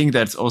 But I think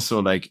that's also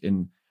like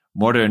in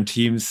modern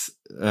teams,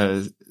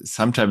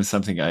 sometimes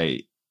something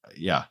I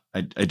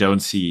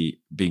don't see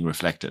being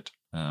reflected.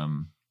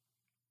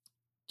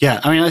 Yeah,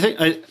 I mean, I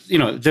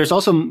think there's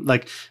also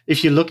like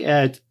if you look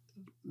at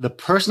the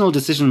personal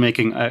decision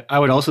making, I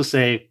would also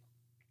say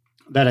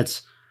that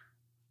it's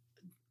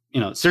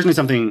certainly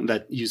something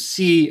that you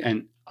see,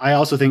 and I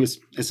also think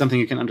is something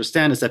you can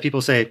understand, is that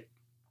people say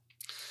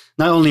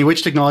not only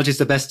which technology is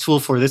the best tool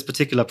for this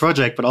particular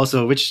project, but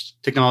also which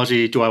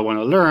technology do I want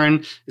to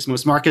learn, is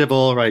most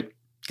marketable, right?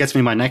 Gets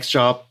me my next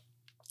job.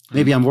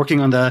 Maybe I'm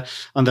working on the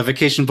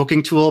vacation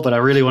booking tool, but I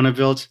really want to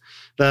build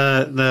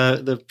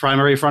the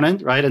primary front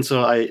end, right? And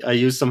so I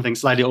use something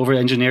slightly over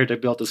engineered to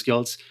build the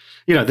skills.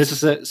 This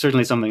is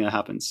certainly something that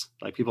happens.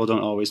 Like people don't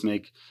always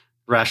make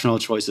rational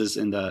choices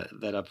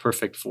that are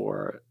perfect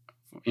for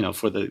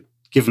the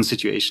given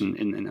situation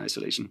in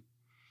isolation.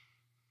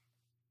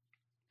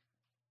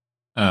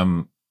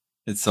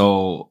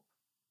 So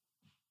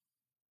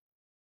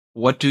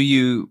what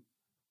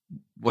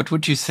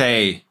would you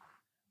say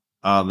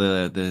are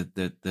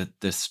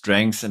the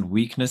strengths and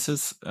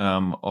weaknesses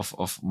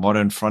of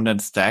modern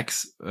front-end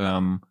stacks?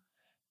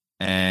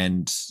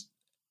 And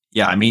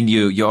yeah, I mean,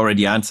 you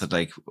already answered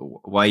like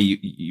why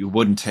you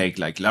wouldn't take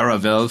like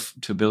Laravel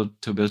to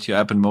build your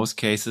app in most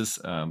cases,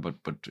 but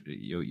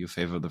you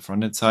favor the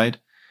front-end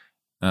side.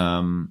 Yeah,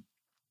 I mean,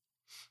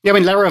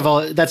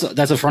 Laravel,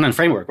 that's a front-end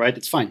framework, right?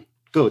 It's fine.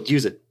 Go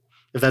use it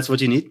if that's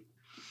what you need.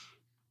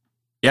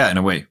 Yeah, in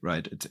a way,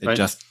 right? It right?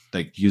 Just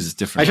like uses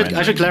different.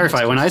 I should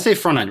clarify. When I say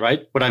front end,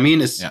 right, what I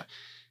mean is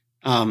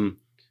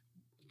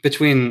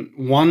between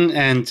 1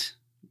 and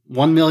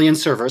 1 million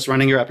servers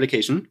running your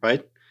application,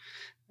 right,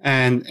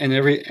 and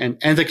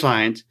the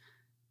client,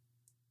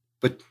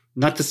 but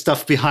not the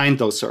stuff behind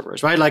those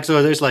servers, right? Like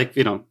so, there's like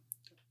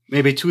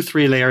maybe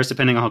 2-3 layers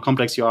depending on how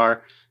complex you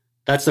are.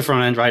 That's the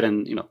front end, right?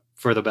 And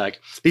further back.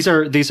 These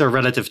are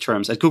relative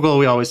terms. At Google,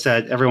 we always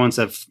said everyone's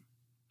a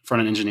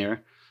front end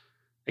engineer,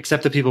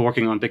 except the people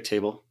working on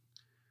Bigtable,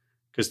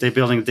 because they're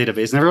building the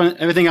database, and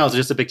everything else is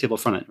just a Bigtable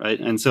front end, right?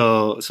 And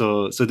so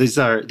these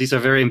are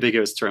very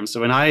ambiguous terms.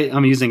 So when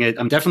I'm using it,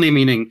 I'm definitely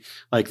meaning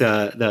like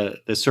the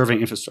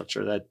serving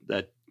infrastructure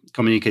that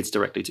communicates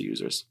directly to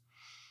users.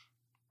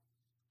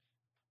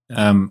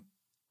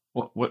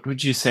 What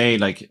would you say?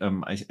 Like,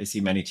 I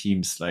see many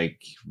teams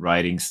like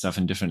writing stuff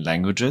in different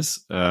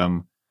languages.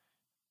 How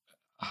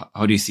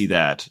do you see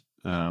that?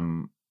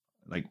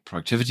 Like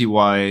productivity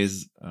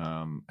wise,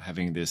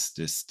 having this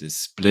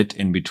split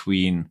in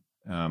between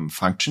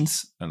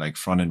functions, like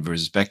front end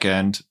versus back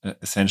end,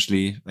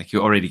 essentially. Like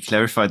you already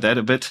clarified that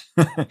a bit,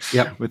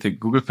 yeah, with the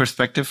Google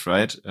perspective,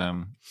 right?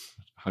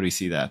 How do you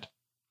see that?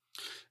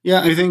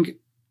 Yeah, I think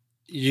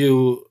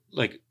so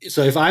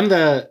if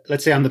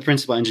let's say I'm the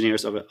principal engineer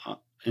of a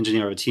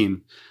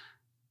team,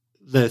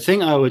 the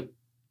thing I would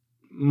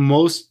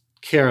most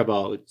care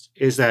about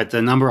is that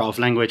the number of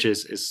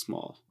languages is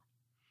small,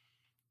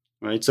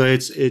 right? So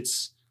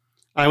it's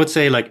I would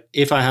say like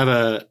if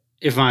my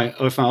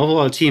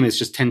overall team is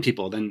just 10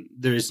 people, then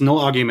there is no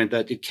argument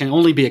that it can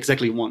only be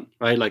exactly one,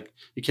 right? Like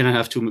you cannot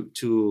have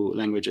two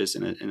languages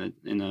in a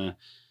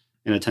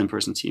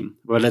 10-person team.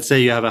 But let's say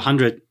you have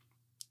 100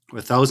 or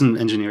 1,000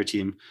 engineer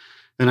team,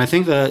 then I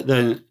think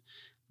the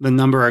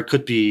number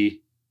could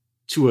be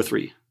 2 or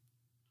 3,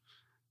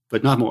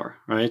 but not more,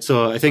 right?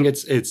 So I think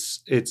it's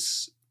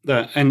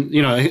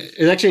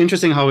actually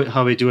interesting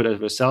how we do it at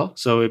Vercel.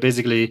 So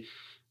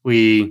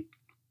we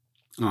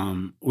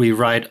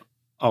write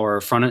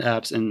our front-end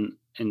apps in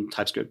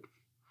TypeScript,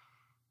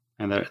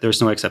 and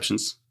there's no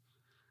exceptions.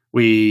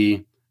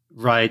 We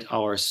write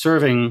our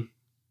serving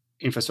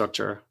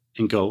infrastructure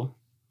in Go.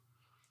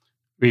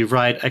 We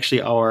write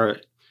actually our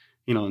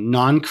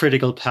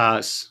non-critical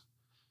path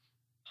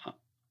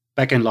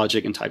backend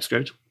logic in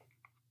TypeScript,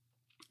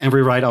 and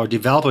we write our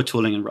developer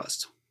tooling in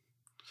Rust.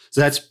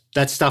 So that's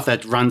stuff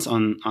that runs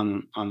on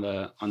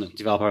the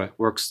developer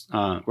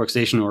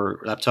workstation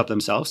or laptop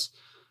themselves.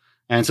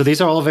 And so these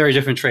are all very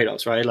different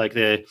trade-offs, right?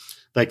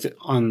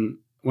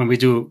 When we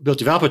build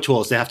developer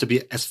tools, they have to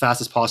be as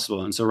fast as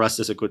possible. And so Rust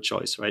is a good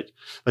choice, right?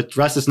 But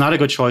Rust is not a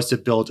good choice to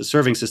build a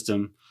serving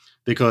system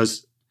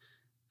because,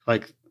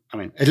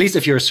 at least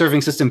if you're a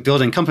serving system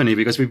building company,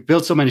 because we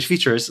build so many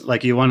features,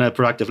 like you want a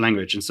productive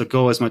language. And so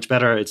Go is much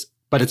better.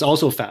 But it's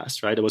also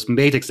fast, right? It was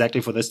made exactly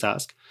for this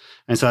task.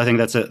 And so I think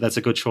that's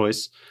a good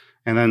choice.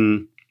 And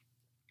then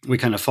we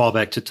kind of fall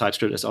back to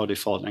TypeScript as our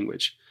default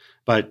language.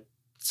 But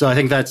so I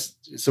think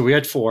so we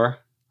had 4.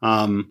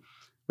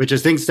 which I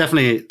think is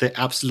definitely the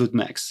absolute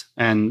max.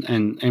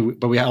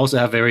 But we also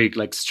have very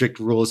like strict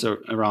rules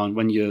around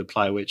when you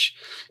apply which.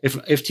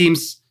 If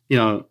teams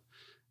have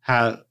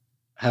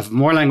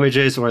more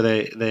languages, or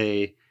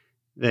they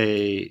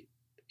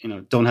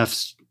don't have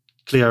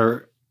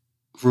clear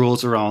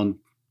rules around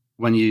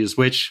when you use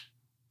which,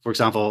 for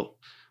example,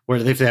 or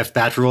if they have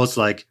bad rules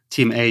like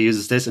team A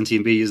uses this and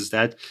team B uses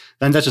that,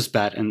 then that's just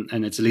bad,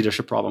 and it's a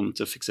leadership problem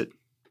to fix it.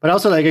 But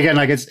also, like, again,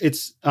 like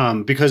it's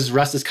because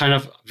Rust is kind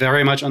of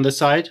very much on the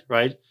side,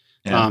 right?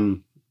 Yeah.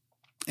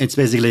 It's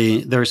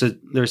basically there's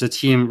a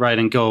team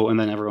writing Go, and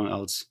then everyone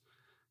else.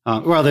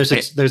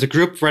 There's a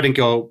group writing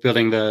Go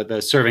building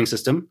the serving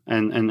system,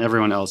 and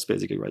everyone else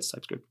basically writes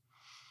TypeScript.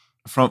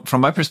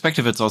 From my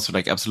perspective, it's also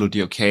like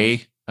absolutely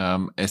okay,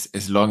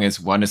 as long as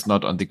one is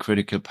not on the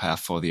critical path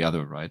for the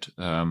other, right?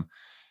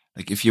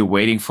 Like if you're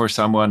waiting for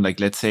someone, like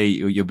let's say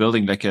you're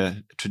building like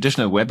a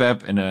traditional web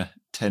app in a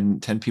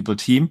 10 people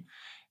team,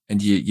 and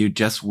you're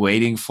just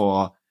waiting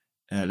for,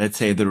 let's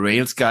say, the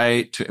Rails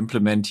guy to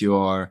implement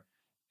your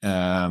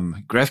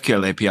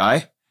GraphQL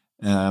API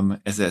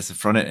as a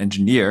front-end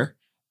engineer,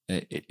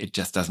 it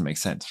just doesn't make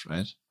sense,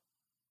 right?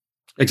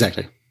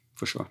 Exactly,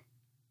 for sure.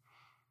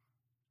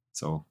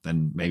 So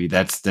then maybe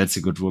that's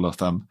a good rule of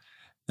thumb.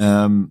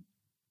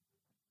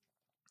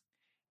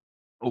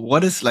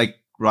 What is like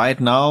right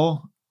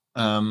now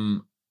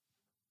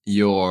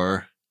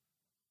your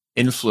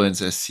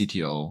influence as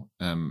CTO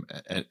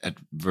at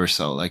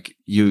Vercel? Like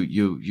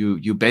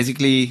you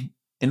basically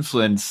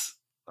influence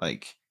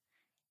like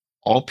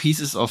all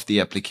pieces of the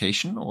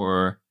application,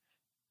 or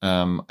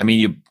I mean,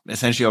 you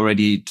essentially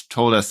already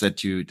told us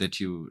that you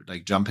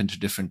like jump into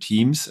different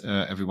teams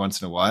every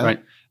once in a while.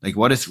 Right. Like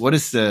what is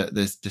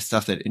the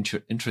stuff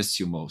that interests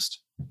you most?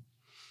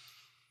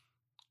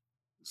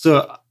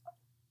 So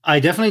I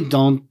definitely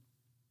don't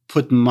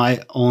put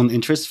my own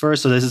interests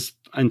first. So this is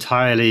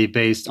entirely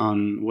based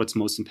on what's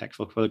most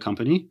impactful for the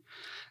company.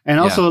 And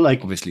also,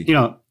 like, obviously,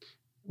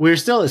 we're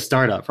still a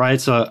startup, right?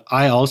 So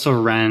I also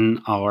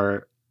ran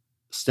our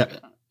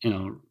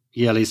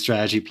yearly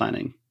strategy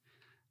planning.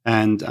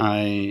 And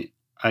I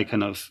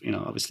kind of,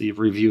 obviously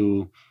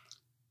review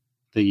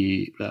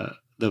the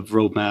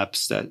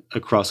roadmaps that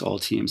across all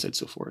teams and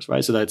so forth,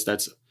 right? So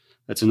that's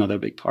another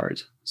big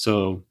part.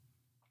 So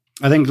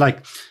I think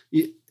like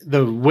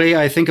the way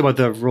I think about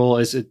the role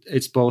is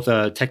it's both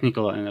a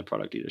technical and a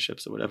product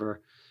leadership. So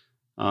whatever,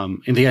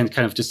 in the end,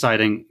 kind of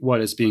deciding what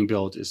is being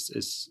built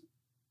is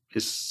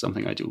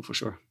something I do for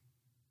sure.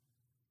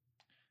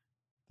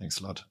 Thanks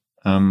a lot.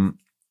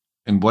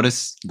 And what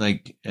is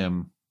like,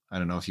 I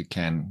don't know if you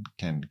can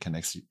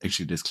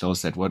actually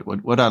disclose that.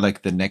 What are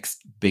like the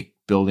next big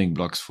building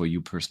blocks for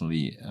you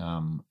personally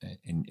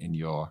in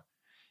your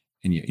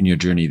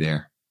journey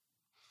there?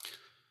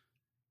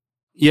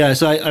 Yeah,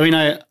 so I mean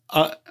I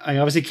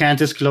obviously can't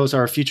disclose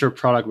our future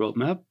product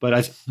roadmap, but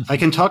I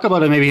can talk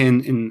about it maybe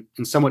in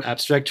somewhat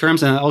abstract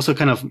terms, and also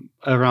kind of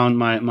around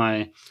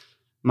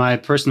my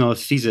personal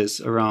thesis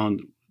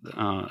around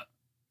kind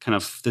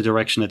of the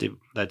direction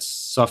that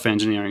software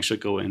engineering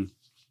should go in.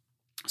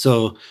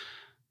 So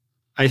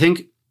I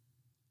think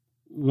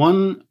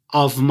one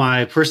of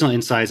my personal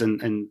insights,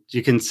 and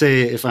you can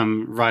say if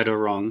I'm right or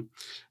wrong,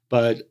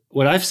 but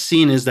what I've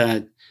seen is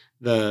that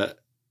the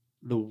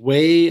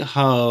way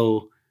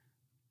how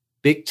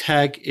big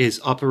tech is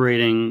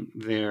operating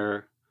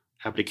their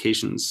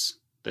applications,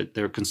 that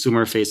their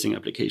consumer-facing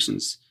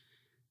applications,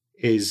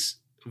 is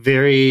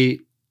very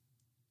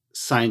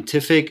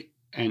scientific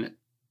and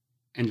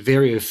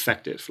very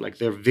effective. Like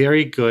they're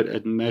very good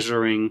at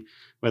measuring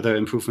whether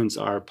improvements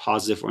are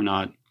positive or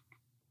not.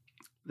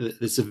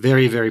 It's a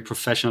very, very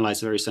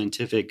professionalized, very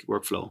scientific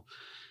workflow.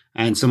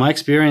 And so my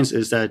experience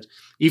is that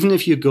even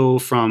if you go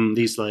from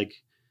these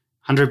like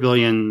 $100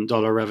 billion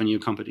revenue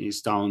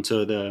companies down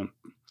to the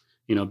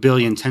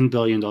billion, $10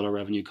 billion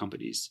revenue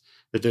companies,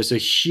 that there's a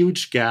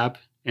huge gap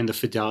in the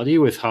fidelity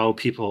with how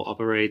people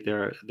operate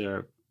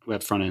their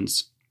web front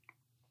ends.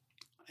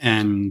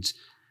 And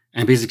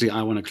basically,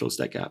 I want to close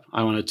that gap.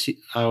 I want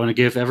to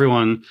give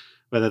everyone,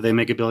 whether they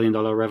make $1 billion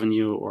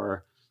revenue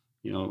or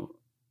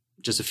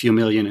just a few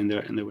million in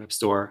their web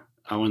store,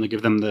 I want to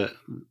give them the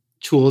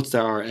tools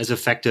that are as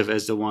effective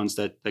as the ones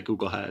that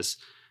Google has,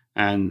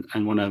 and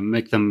want to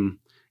make them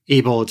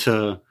able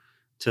to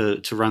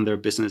run their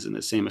business in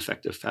the same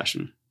effective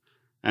fashion.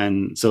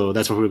 And so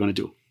that's what we're going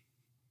to do.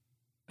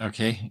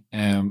 Okay.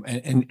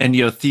 And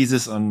your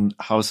thesis on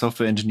how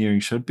software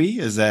engineering should be,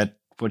 is that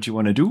what you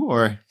want to do,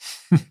 or?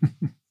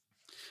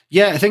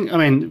 Yeah, I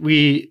mean,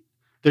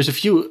 there's a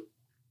few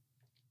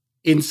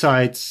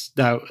insights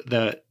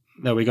that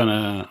we're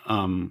gonna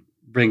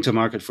bring to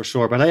market for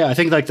sure. But I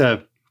think as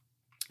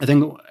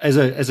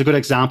a good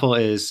example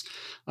is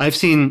I've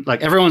seen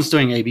like everyone's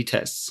doing A/B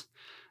tests,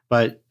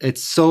 but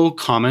it's so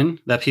common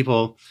that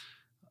people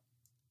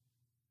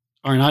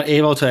are not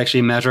able to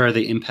actually measure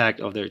the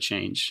impact of their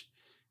change.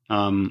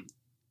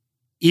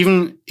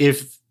 Even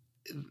if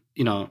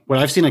what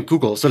I've seen at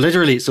Google. So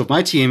literally,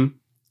 my team,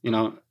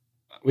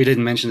 we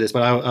didn't mention this,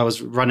 but I was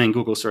running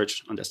Google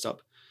search on desktop.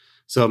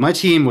 So my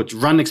team would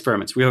run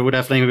experiments. We would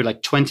have maybe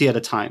like 20 at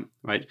a time,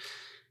 right?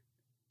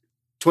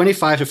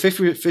 25 to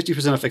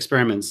 50% of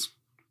experiments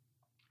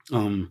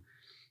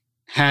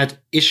had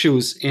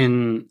issues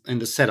in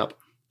the setup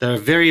that are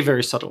very,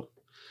 very subtle.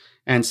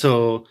 And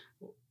so,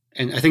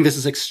 and I think this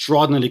is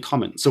extraordinarily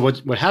common. So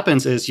what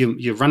happens is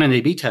you run an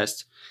A/B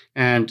test,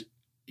 and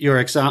your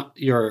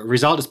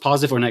result is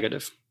positive or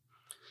negative.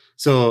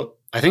 So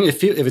I think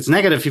if it's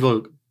negative,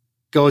 people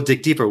go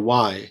dig deeper.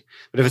 Why?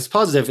 But if it's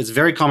positive, it's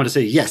very common to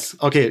say, yes,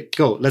 okay,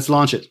 go, let's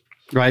launch it,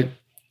 right?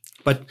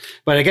 But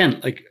again,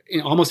 like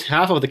in almost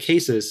half of the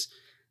cases,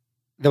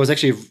 there was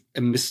actually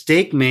a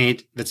mistake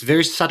made that's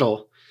very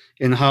subtle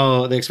in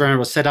how the experiment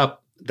was set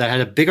up that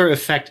had a bigger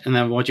effect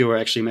than what you were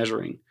actually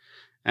measuring.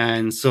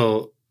 And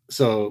so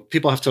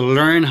people have to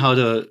learn how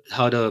to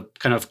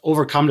kind of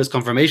overcome this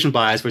confirmation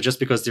bias, where just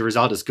because the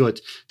result is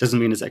good doesn't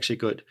mean it's actually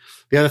good.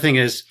 The other thing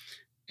is,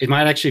 it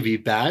might actually be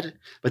bad,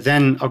 but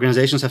then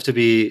organizations have to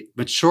be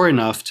mature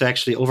enough to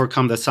actually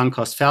overcome the sunk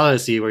cost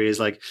fallacy, where it's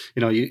like,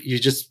 you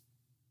just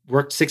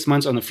worked 6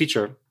 months on a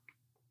feature,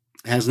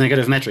 it has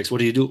negative metrics. What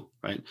do you do,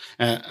 right?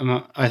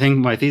 I think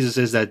my thesis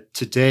is that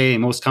today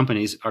most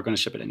companies are going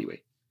to ship it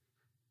anyway.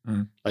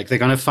 Like they're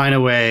going to find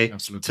a way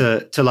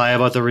to lie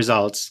about the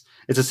results.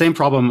 It's the same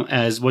problem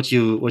as what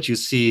you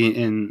see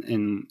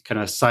in kind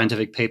of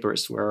scientific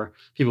papers where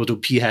people do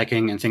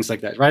p-hacking and things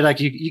like that, right? Like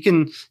you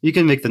can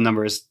make the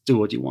numbers do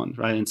what you want,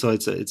 right? And so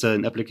it's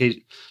an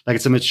application, like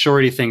it's a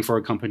maturity thing for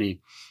a company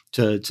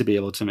to be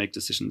able to make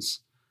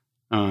decisions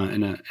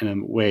in a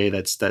way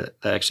that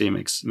actually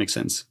makes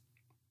sense.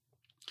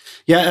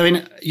 Yeah, I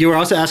mean, you were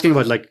also asking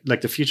about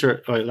like the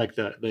future, or like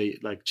the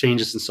like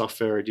changes in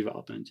software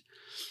development.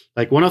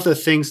 Like one of the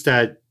things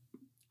that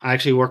I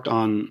actually worked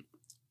on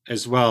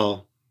as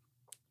well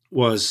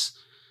was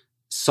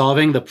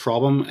solving the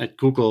problem at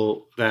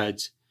Google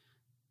that,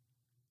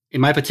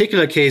 in my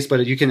particular case,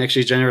 but you can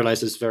actually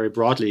generalize this very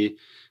broadly,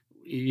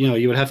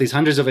 you would have these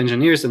hundreds of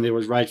engineers and they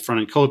would write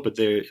front-end code, but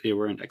they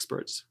weren't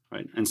experts,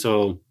 right? And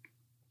so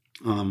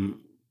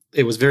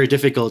it was very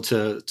difficult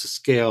to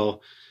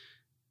scale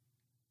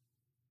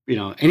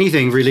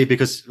anything really,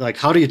 because like,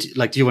 how do you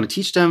do you want to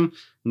teach them?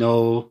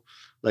 No.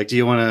 Like, do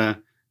you want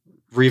to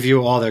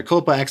review all their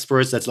code by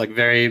experts? That's like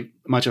very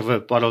much of a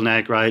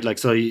bottleneck, right? Like,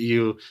 so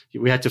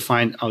we had to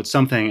find out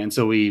something. And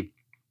so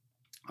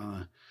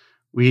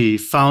we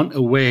found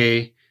a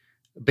way,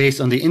 based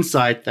on the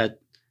insight that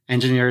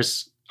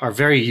engineers are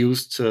very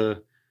used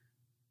to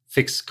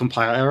fix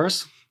compile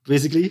errors,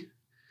 basically,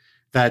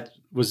 that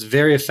was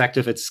very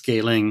effective at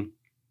scaling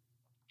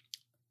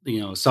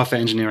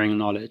software engineering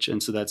knowledge.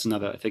 And so that's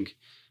another, I think,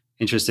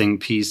 interesting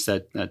piece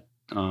that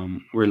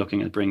we're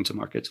looking at bringing to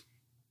market.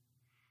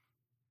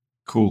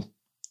 Cool.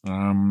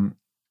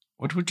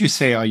 What would you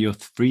say are your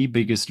 3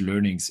 biggest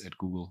learnings at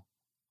Google?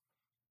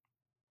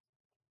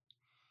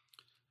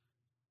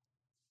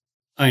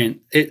 I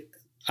mean,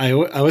 I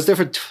was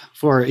there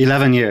for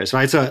 11 years,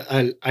 right? So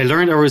I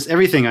learned almost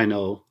everything I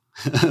know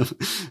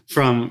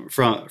from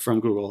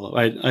Google,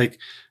 right? Like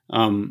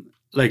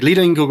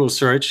leading Google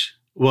search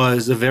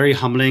was a very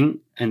humbling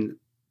and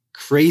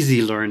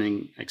crazy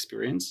learning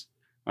experience,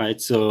 right?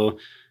 So,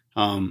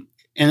 and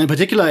in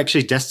particular,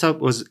 actually, desktop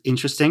was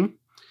interesting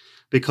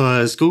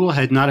because Google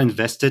had not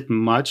invested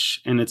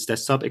much in its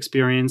desktop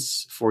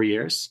experience for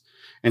years.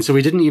 And so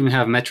we didn't even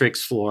have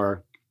metrics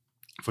for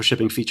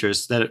shipping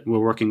features that were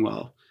working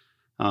well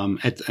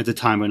at the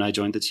time when I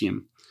joined the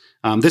team.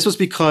 This was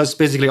because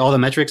basically all the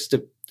metrics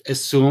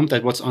assumed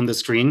that what's on the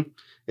screen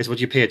is what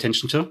you pay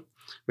attention to,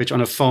 which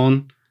on a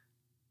phone,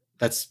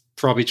 that's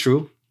probably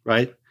true,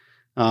 right?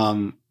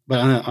 But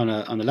on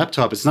a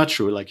laptop, it's not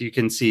true. Like you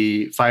can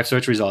see 5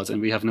 search results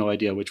and we have no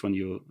idea which one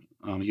you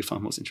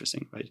found most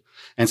interesting, right?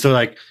 And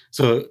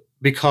so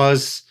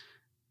because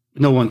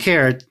no one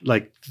cared,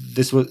 like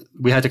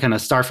we had to kind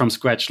of start from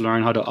scratch,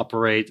 learn how to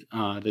operate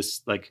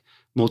this like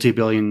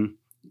multi-billion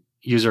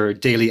user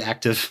daily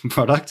active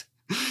product.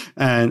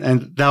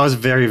 And that was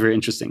very, very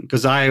interesting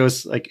because I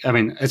was like, I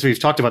mean, as we've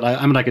talked about,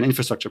 I'm like an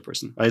infrastructure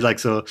person, right? Like,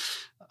 so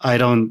I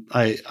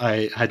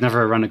had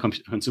never run a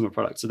consumer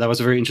product. So that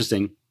was very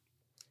interesting.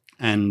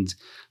 And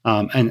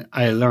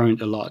I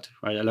learned a lot,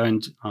 right? I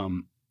learned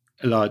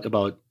a lot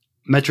about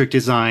metric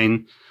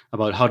design,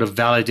 about how to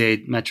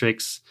validate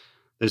metrics.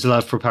 There's a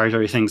lot of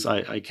proprietary things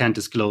I can't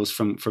disclose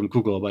from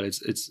Google, but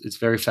it's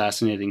very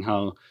fascinating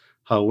how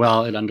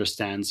well it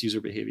understands user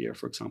behavior,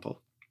 for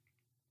example.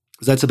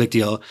 So that's a big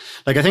deal.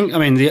 Like I think, I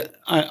mean,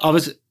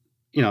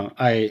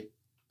 I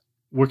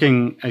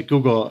working at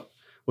Google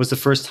was the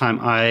first time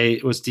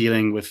I was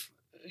dealing with,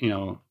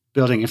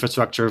 building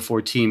infrastructure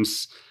for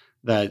teams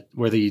that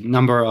where the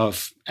number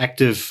of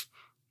active,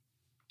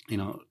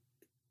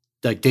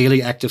 like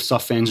daily active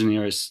software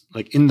engineers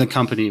like in the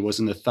company was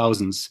in the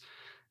thousands.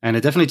 And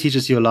it definitely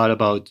teaches you a lot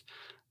about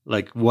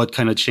like what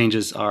kind of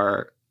changes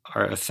are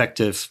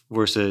effective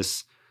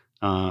versus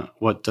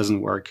what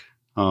doesn't work.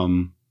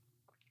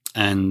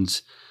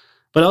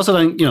 But also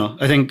then,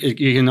 I think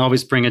you can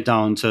always bring it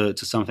down to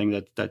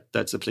something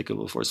that's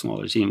applicable for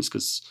smaller teams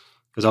because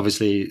because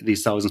obviously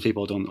these thousands of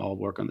people don't all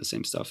work on the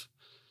same stuff.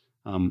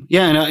 And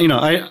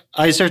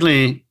I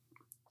certainly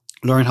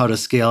learned how to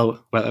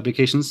scale web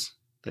applications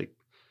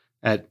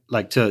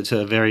to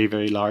a very,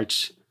 very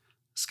large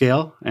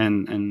scale,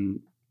 and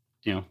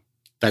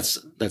that's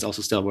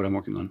also still what I'm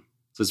working on.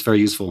 So it's very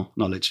useful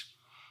knowledge.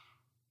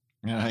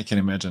 Yeah, I can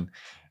imagine.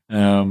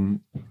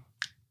 And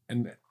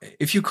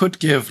if you could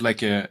give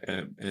like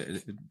a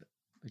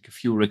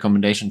few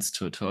recommendations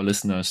to our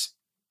listeners,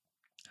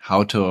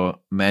 how to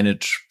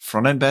manage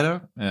front end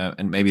better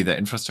and maybe the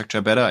infrastructure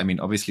better. I mean,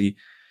 obviously,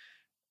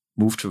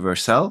 move to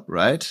Vercel,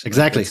 right?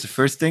 Exactly. That's the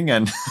first thing,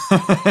 and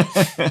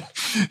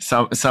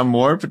some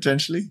more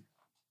potentially.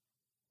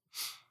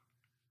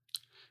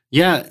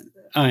 Yeah,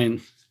 I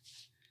mean,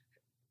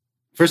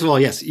 first of all,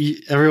 yes,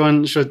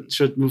 everyone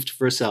should move to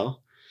Vercel.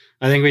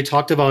 I think we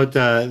talked about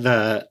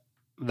the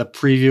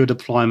preview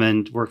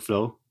deployment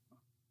workflow.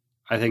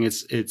 I think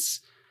it's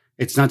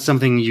not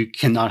something you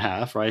cannot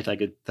have, right?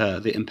 Like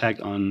the impact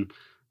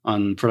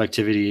on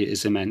productivity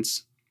is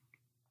immense.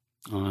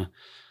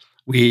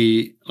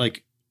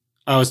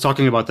 I was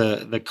talking about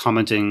the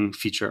commenting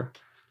feature,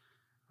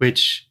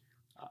 which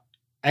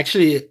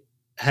actually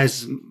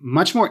has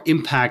much more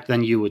impact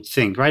than you would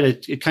think, right?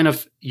 It kind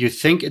of, you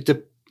think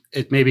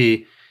it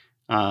maybe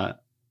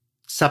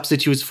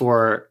substitutes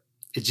for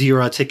a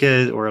Jira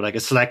ticket or like a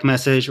Slack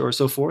message or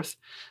so forth.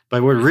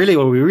 But what we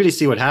really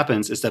see what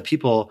happens is that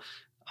people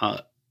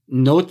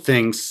note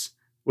things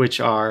which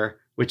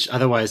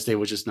otherwise they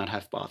would just not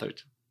have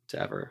bothered to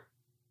ever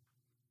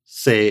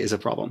say is a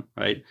problem,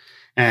 right?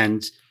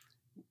 And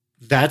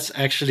that's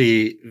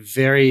actually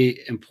very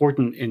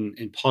important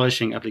in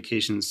polishing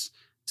applications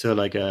to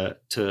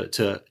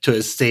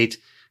a state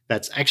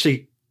that's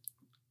actually,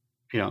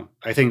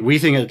 I think we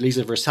think, at least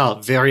at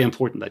Vercel, very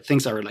important that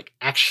things are like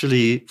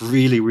actually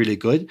really, really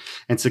good.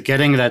 And so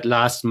getting that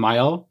last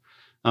mile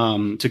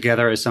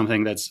together is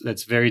something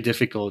that's very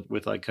difficult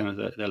with like kind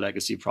of the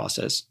legacy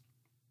process.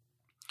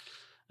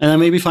 And then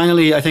maybe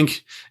finally, I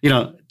think,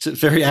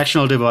 very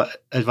actionable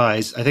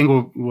advice. I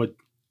think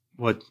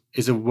what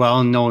is a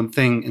well-known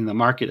thing in the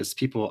market is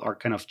people are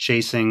kind of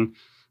chasing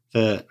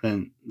the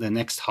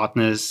next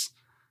hotness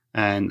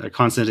and are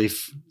constantly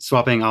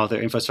swapping out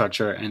their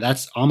infrastructure, and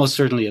that's almost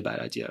certainly a bad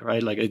idea,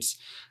 right? Like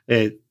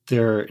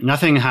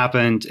nothing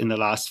happened in the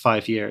last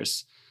 5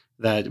 years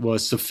that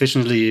was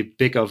sufficiently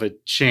big of a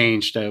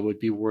change that it would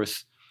be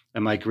worth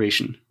a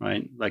migration,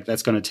 right? Like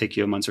that's going to take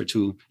you a month or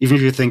two, even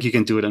if you think you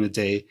can do it in a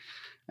day,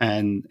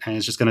 and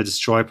it's just going to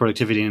destroy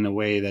productivity in a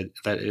way that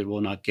it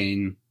will not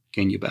gain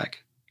you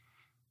back.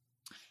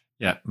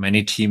 Yeah,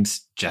 many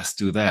teams just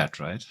do that,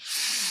 right?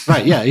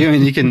 Right. Yeah. I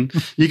mean, you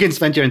can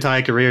spend your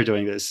entire career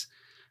doing this.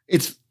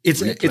 It's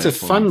a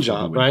fun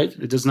job, right?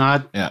 It does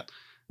not. Yeah.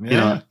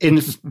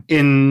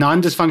 In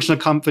non-dysfunctional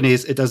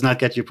companies, it does not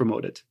get you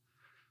promoted.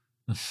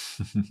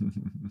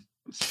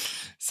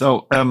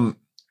 So,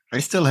 I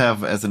still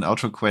have, as an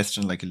outro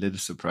question, like a little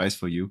surprise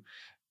for you.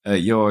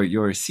 Your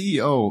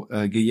CEO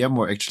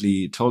Guillermo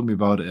actually told me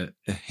about a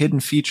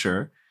hidden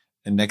feature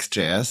in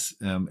Next.js.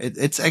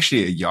 It's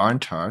actually a Yarn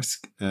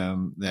task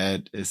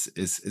that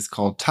is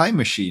called Time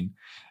Machine,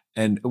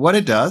 and what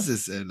it does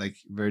is like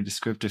very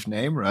descriptive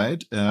name,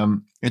 right?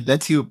 It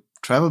lets you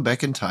travel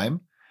back in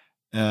time,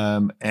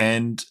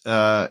 and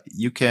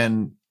you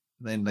can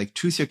then like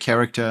choose your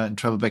character and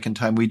travel back in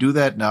time. We do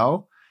that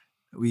now.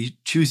 We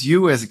choose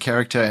you as a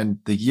character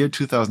in the year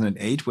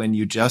 2008 when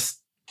you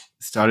just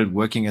started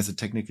working as a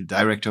technical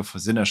director for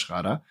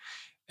Sinnerschrader,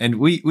 and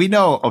we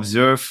now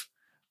observe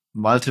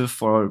Malte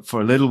for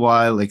a little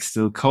while, like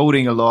still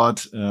coding a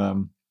lot,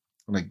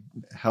 like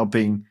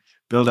helping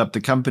build up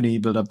the company,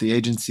 build up the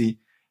agency.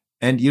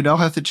 And you now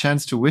have the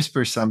chance to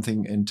whisper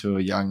something into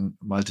young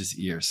Malte's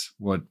ears.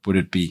 What would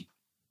it be?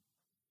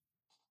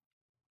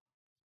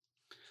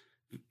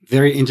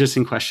 Very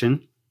interesting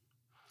question.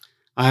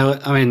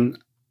 I mean,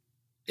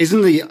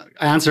 isn't the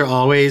answer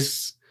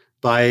always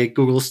buy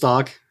Google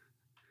stock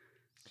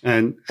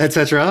and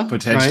etc.?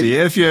 Potentially,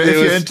 right? if you're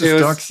into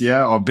stocks,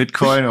 or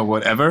Bitcoin or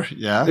whatever,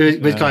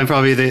 Bitcoin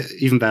probably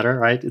even better,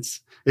 right?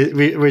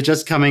 We're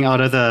just coming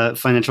out of the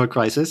financial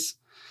crisis,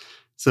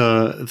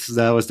 so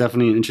that was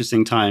definitely an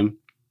interesting time.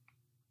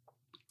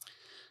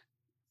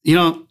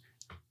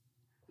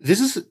 This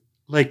is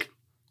like,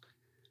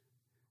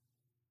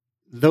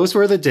 those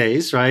were the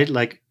days, right?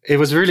 Like, it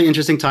was a really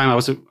interesting time. I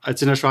was at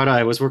Sinnerschrader.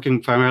 I was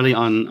working primarily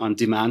on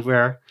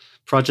demandware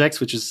projects,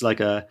 which is like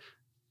a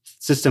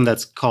system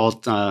that's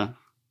called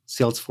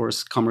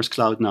Salesforce Commerce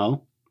Cloud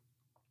now.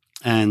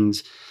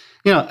 And,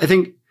 I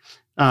think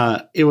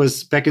it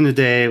was back in the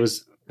day, it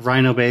was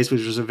Rhino based,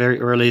 which was a very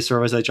early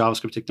server-side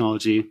JavaScript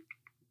technology.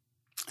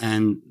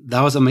 And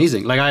that was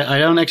amazing. Like, I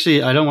don't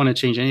want to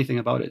change anything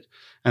about it.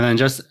 And then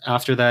just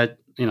after that,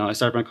 I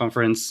started my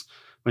conference,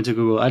 went to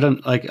Google.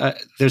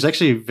 There's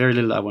actually very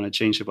little I want to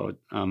change about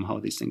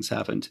how these things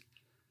happened,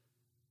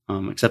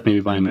 except maybe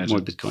buying more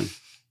Bitcoin.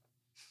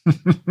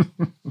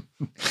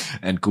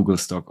 And Google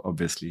stock,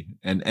 obviously.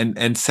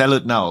 And sell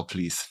it now,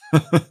 please.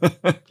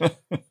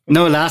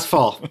 No, last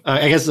fall.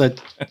 I guess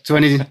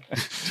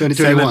 2021.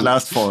 Sell it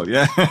last fall,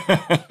 yeah.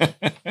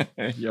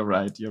 You're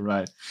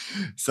right.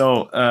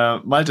 So,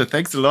 Malte,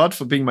 thanks a lot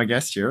for being my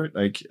guest here.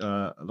 Like,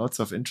 lots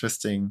of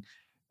interesting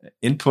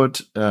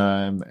input.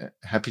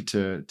 Happy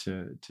to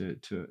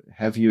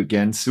have you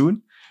again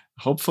soon,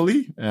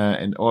 hopefully,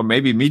 or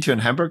maybe meet you in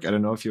Hamburg. I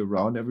don't know if you're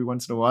around every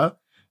once in a while.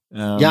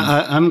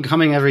 I'm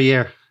coming every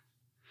year.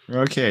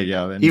 Okay,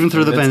 yeah. Then, even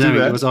through the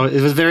pandemic,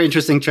 it was very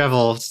interesting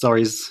travel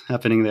stories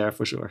happening there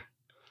for sure.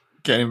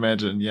 Can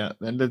imagine. Yeah,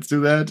 then let's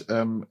do that.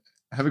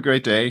 Have a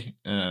great day,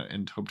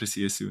 and hope to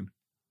see you soon.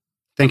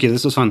 Thank you.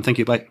 This was fun. Thank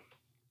you. Bye.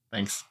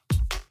 Thanks.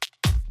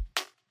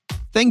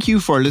 Thank you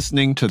for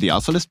listening to the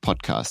AlphaList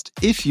podcast.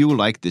 If you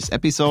like this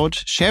episode,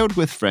 share it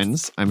with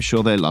friends. I'm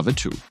sure they love it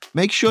too.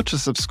 Make sure to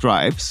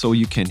subscribe so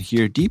you can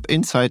hear deep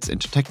insights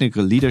into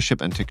technical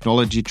leadership and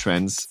technology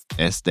trends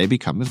as they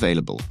become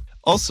available.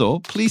 Also,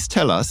 please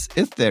tell us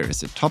if there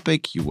is a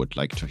topic you would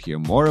like to hear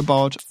more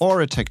about or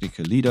a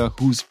technical leader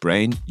whose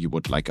brain you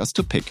would like us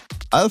to pick.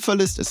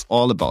 AlphaList is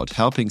all about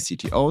helping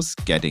CTOs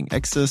getting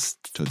access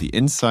to the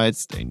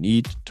insights they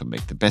need to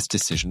make the best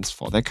decisions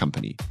for their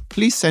company.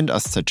 Please send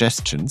us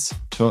suggestions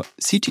to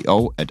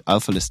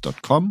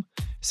cto@alphalist.com.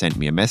 Send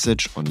me a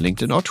message on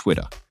LinkedIn or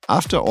Twitter.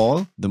 After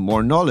all, the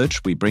more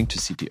knowledge we bring to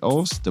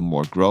CTOs, the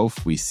more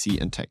growth we see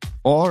in tech.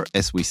 Or,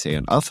 as we say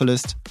on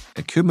AlphaList,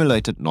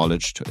 accumulated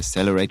knowledge to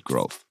accelerate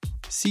growth.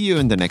 See you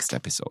in the next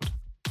episode.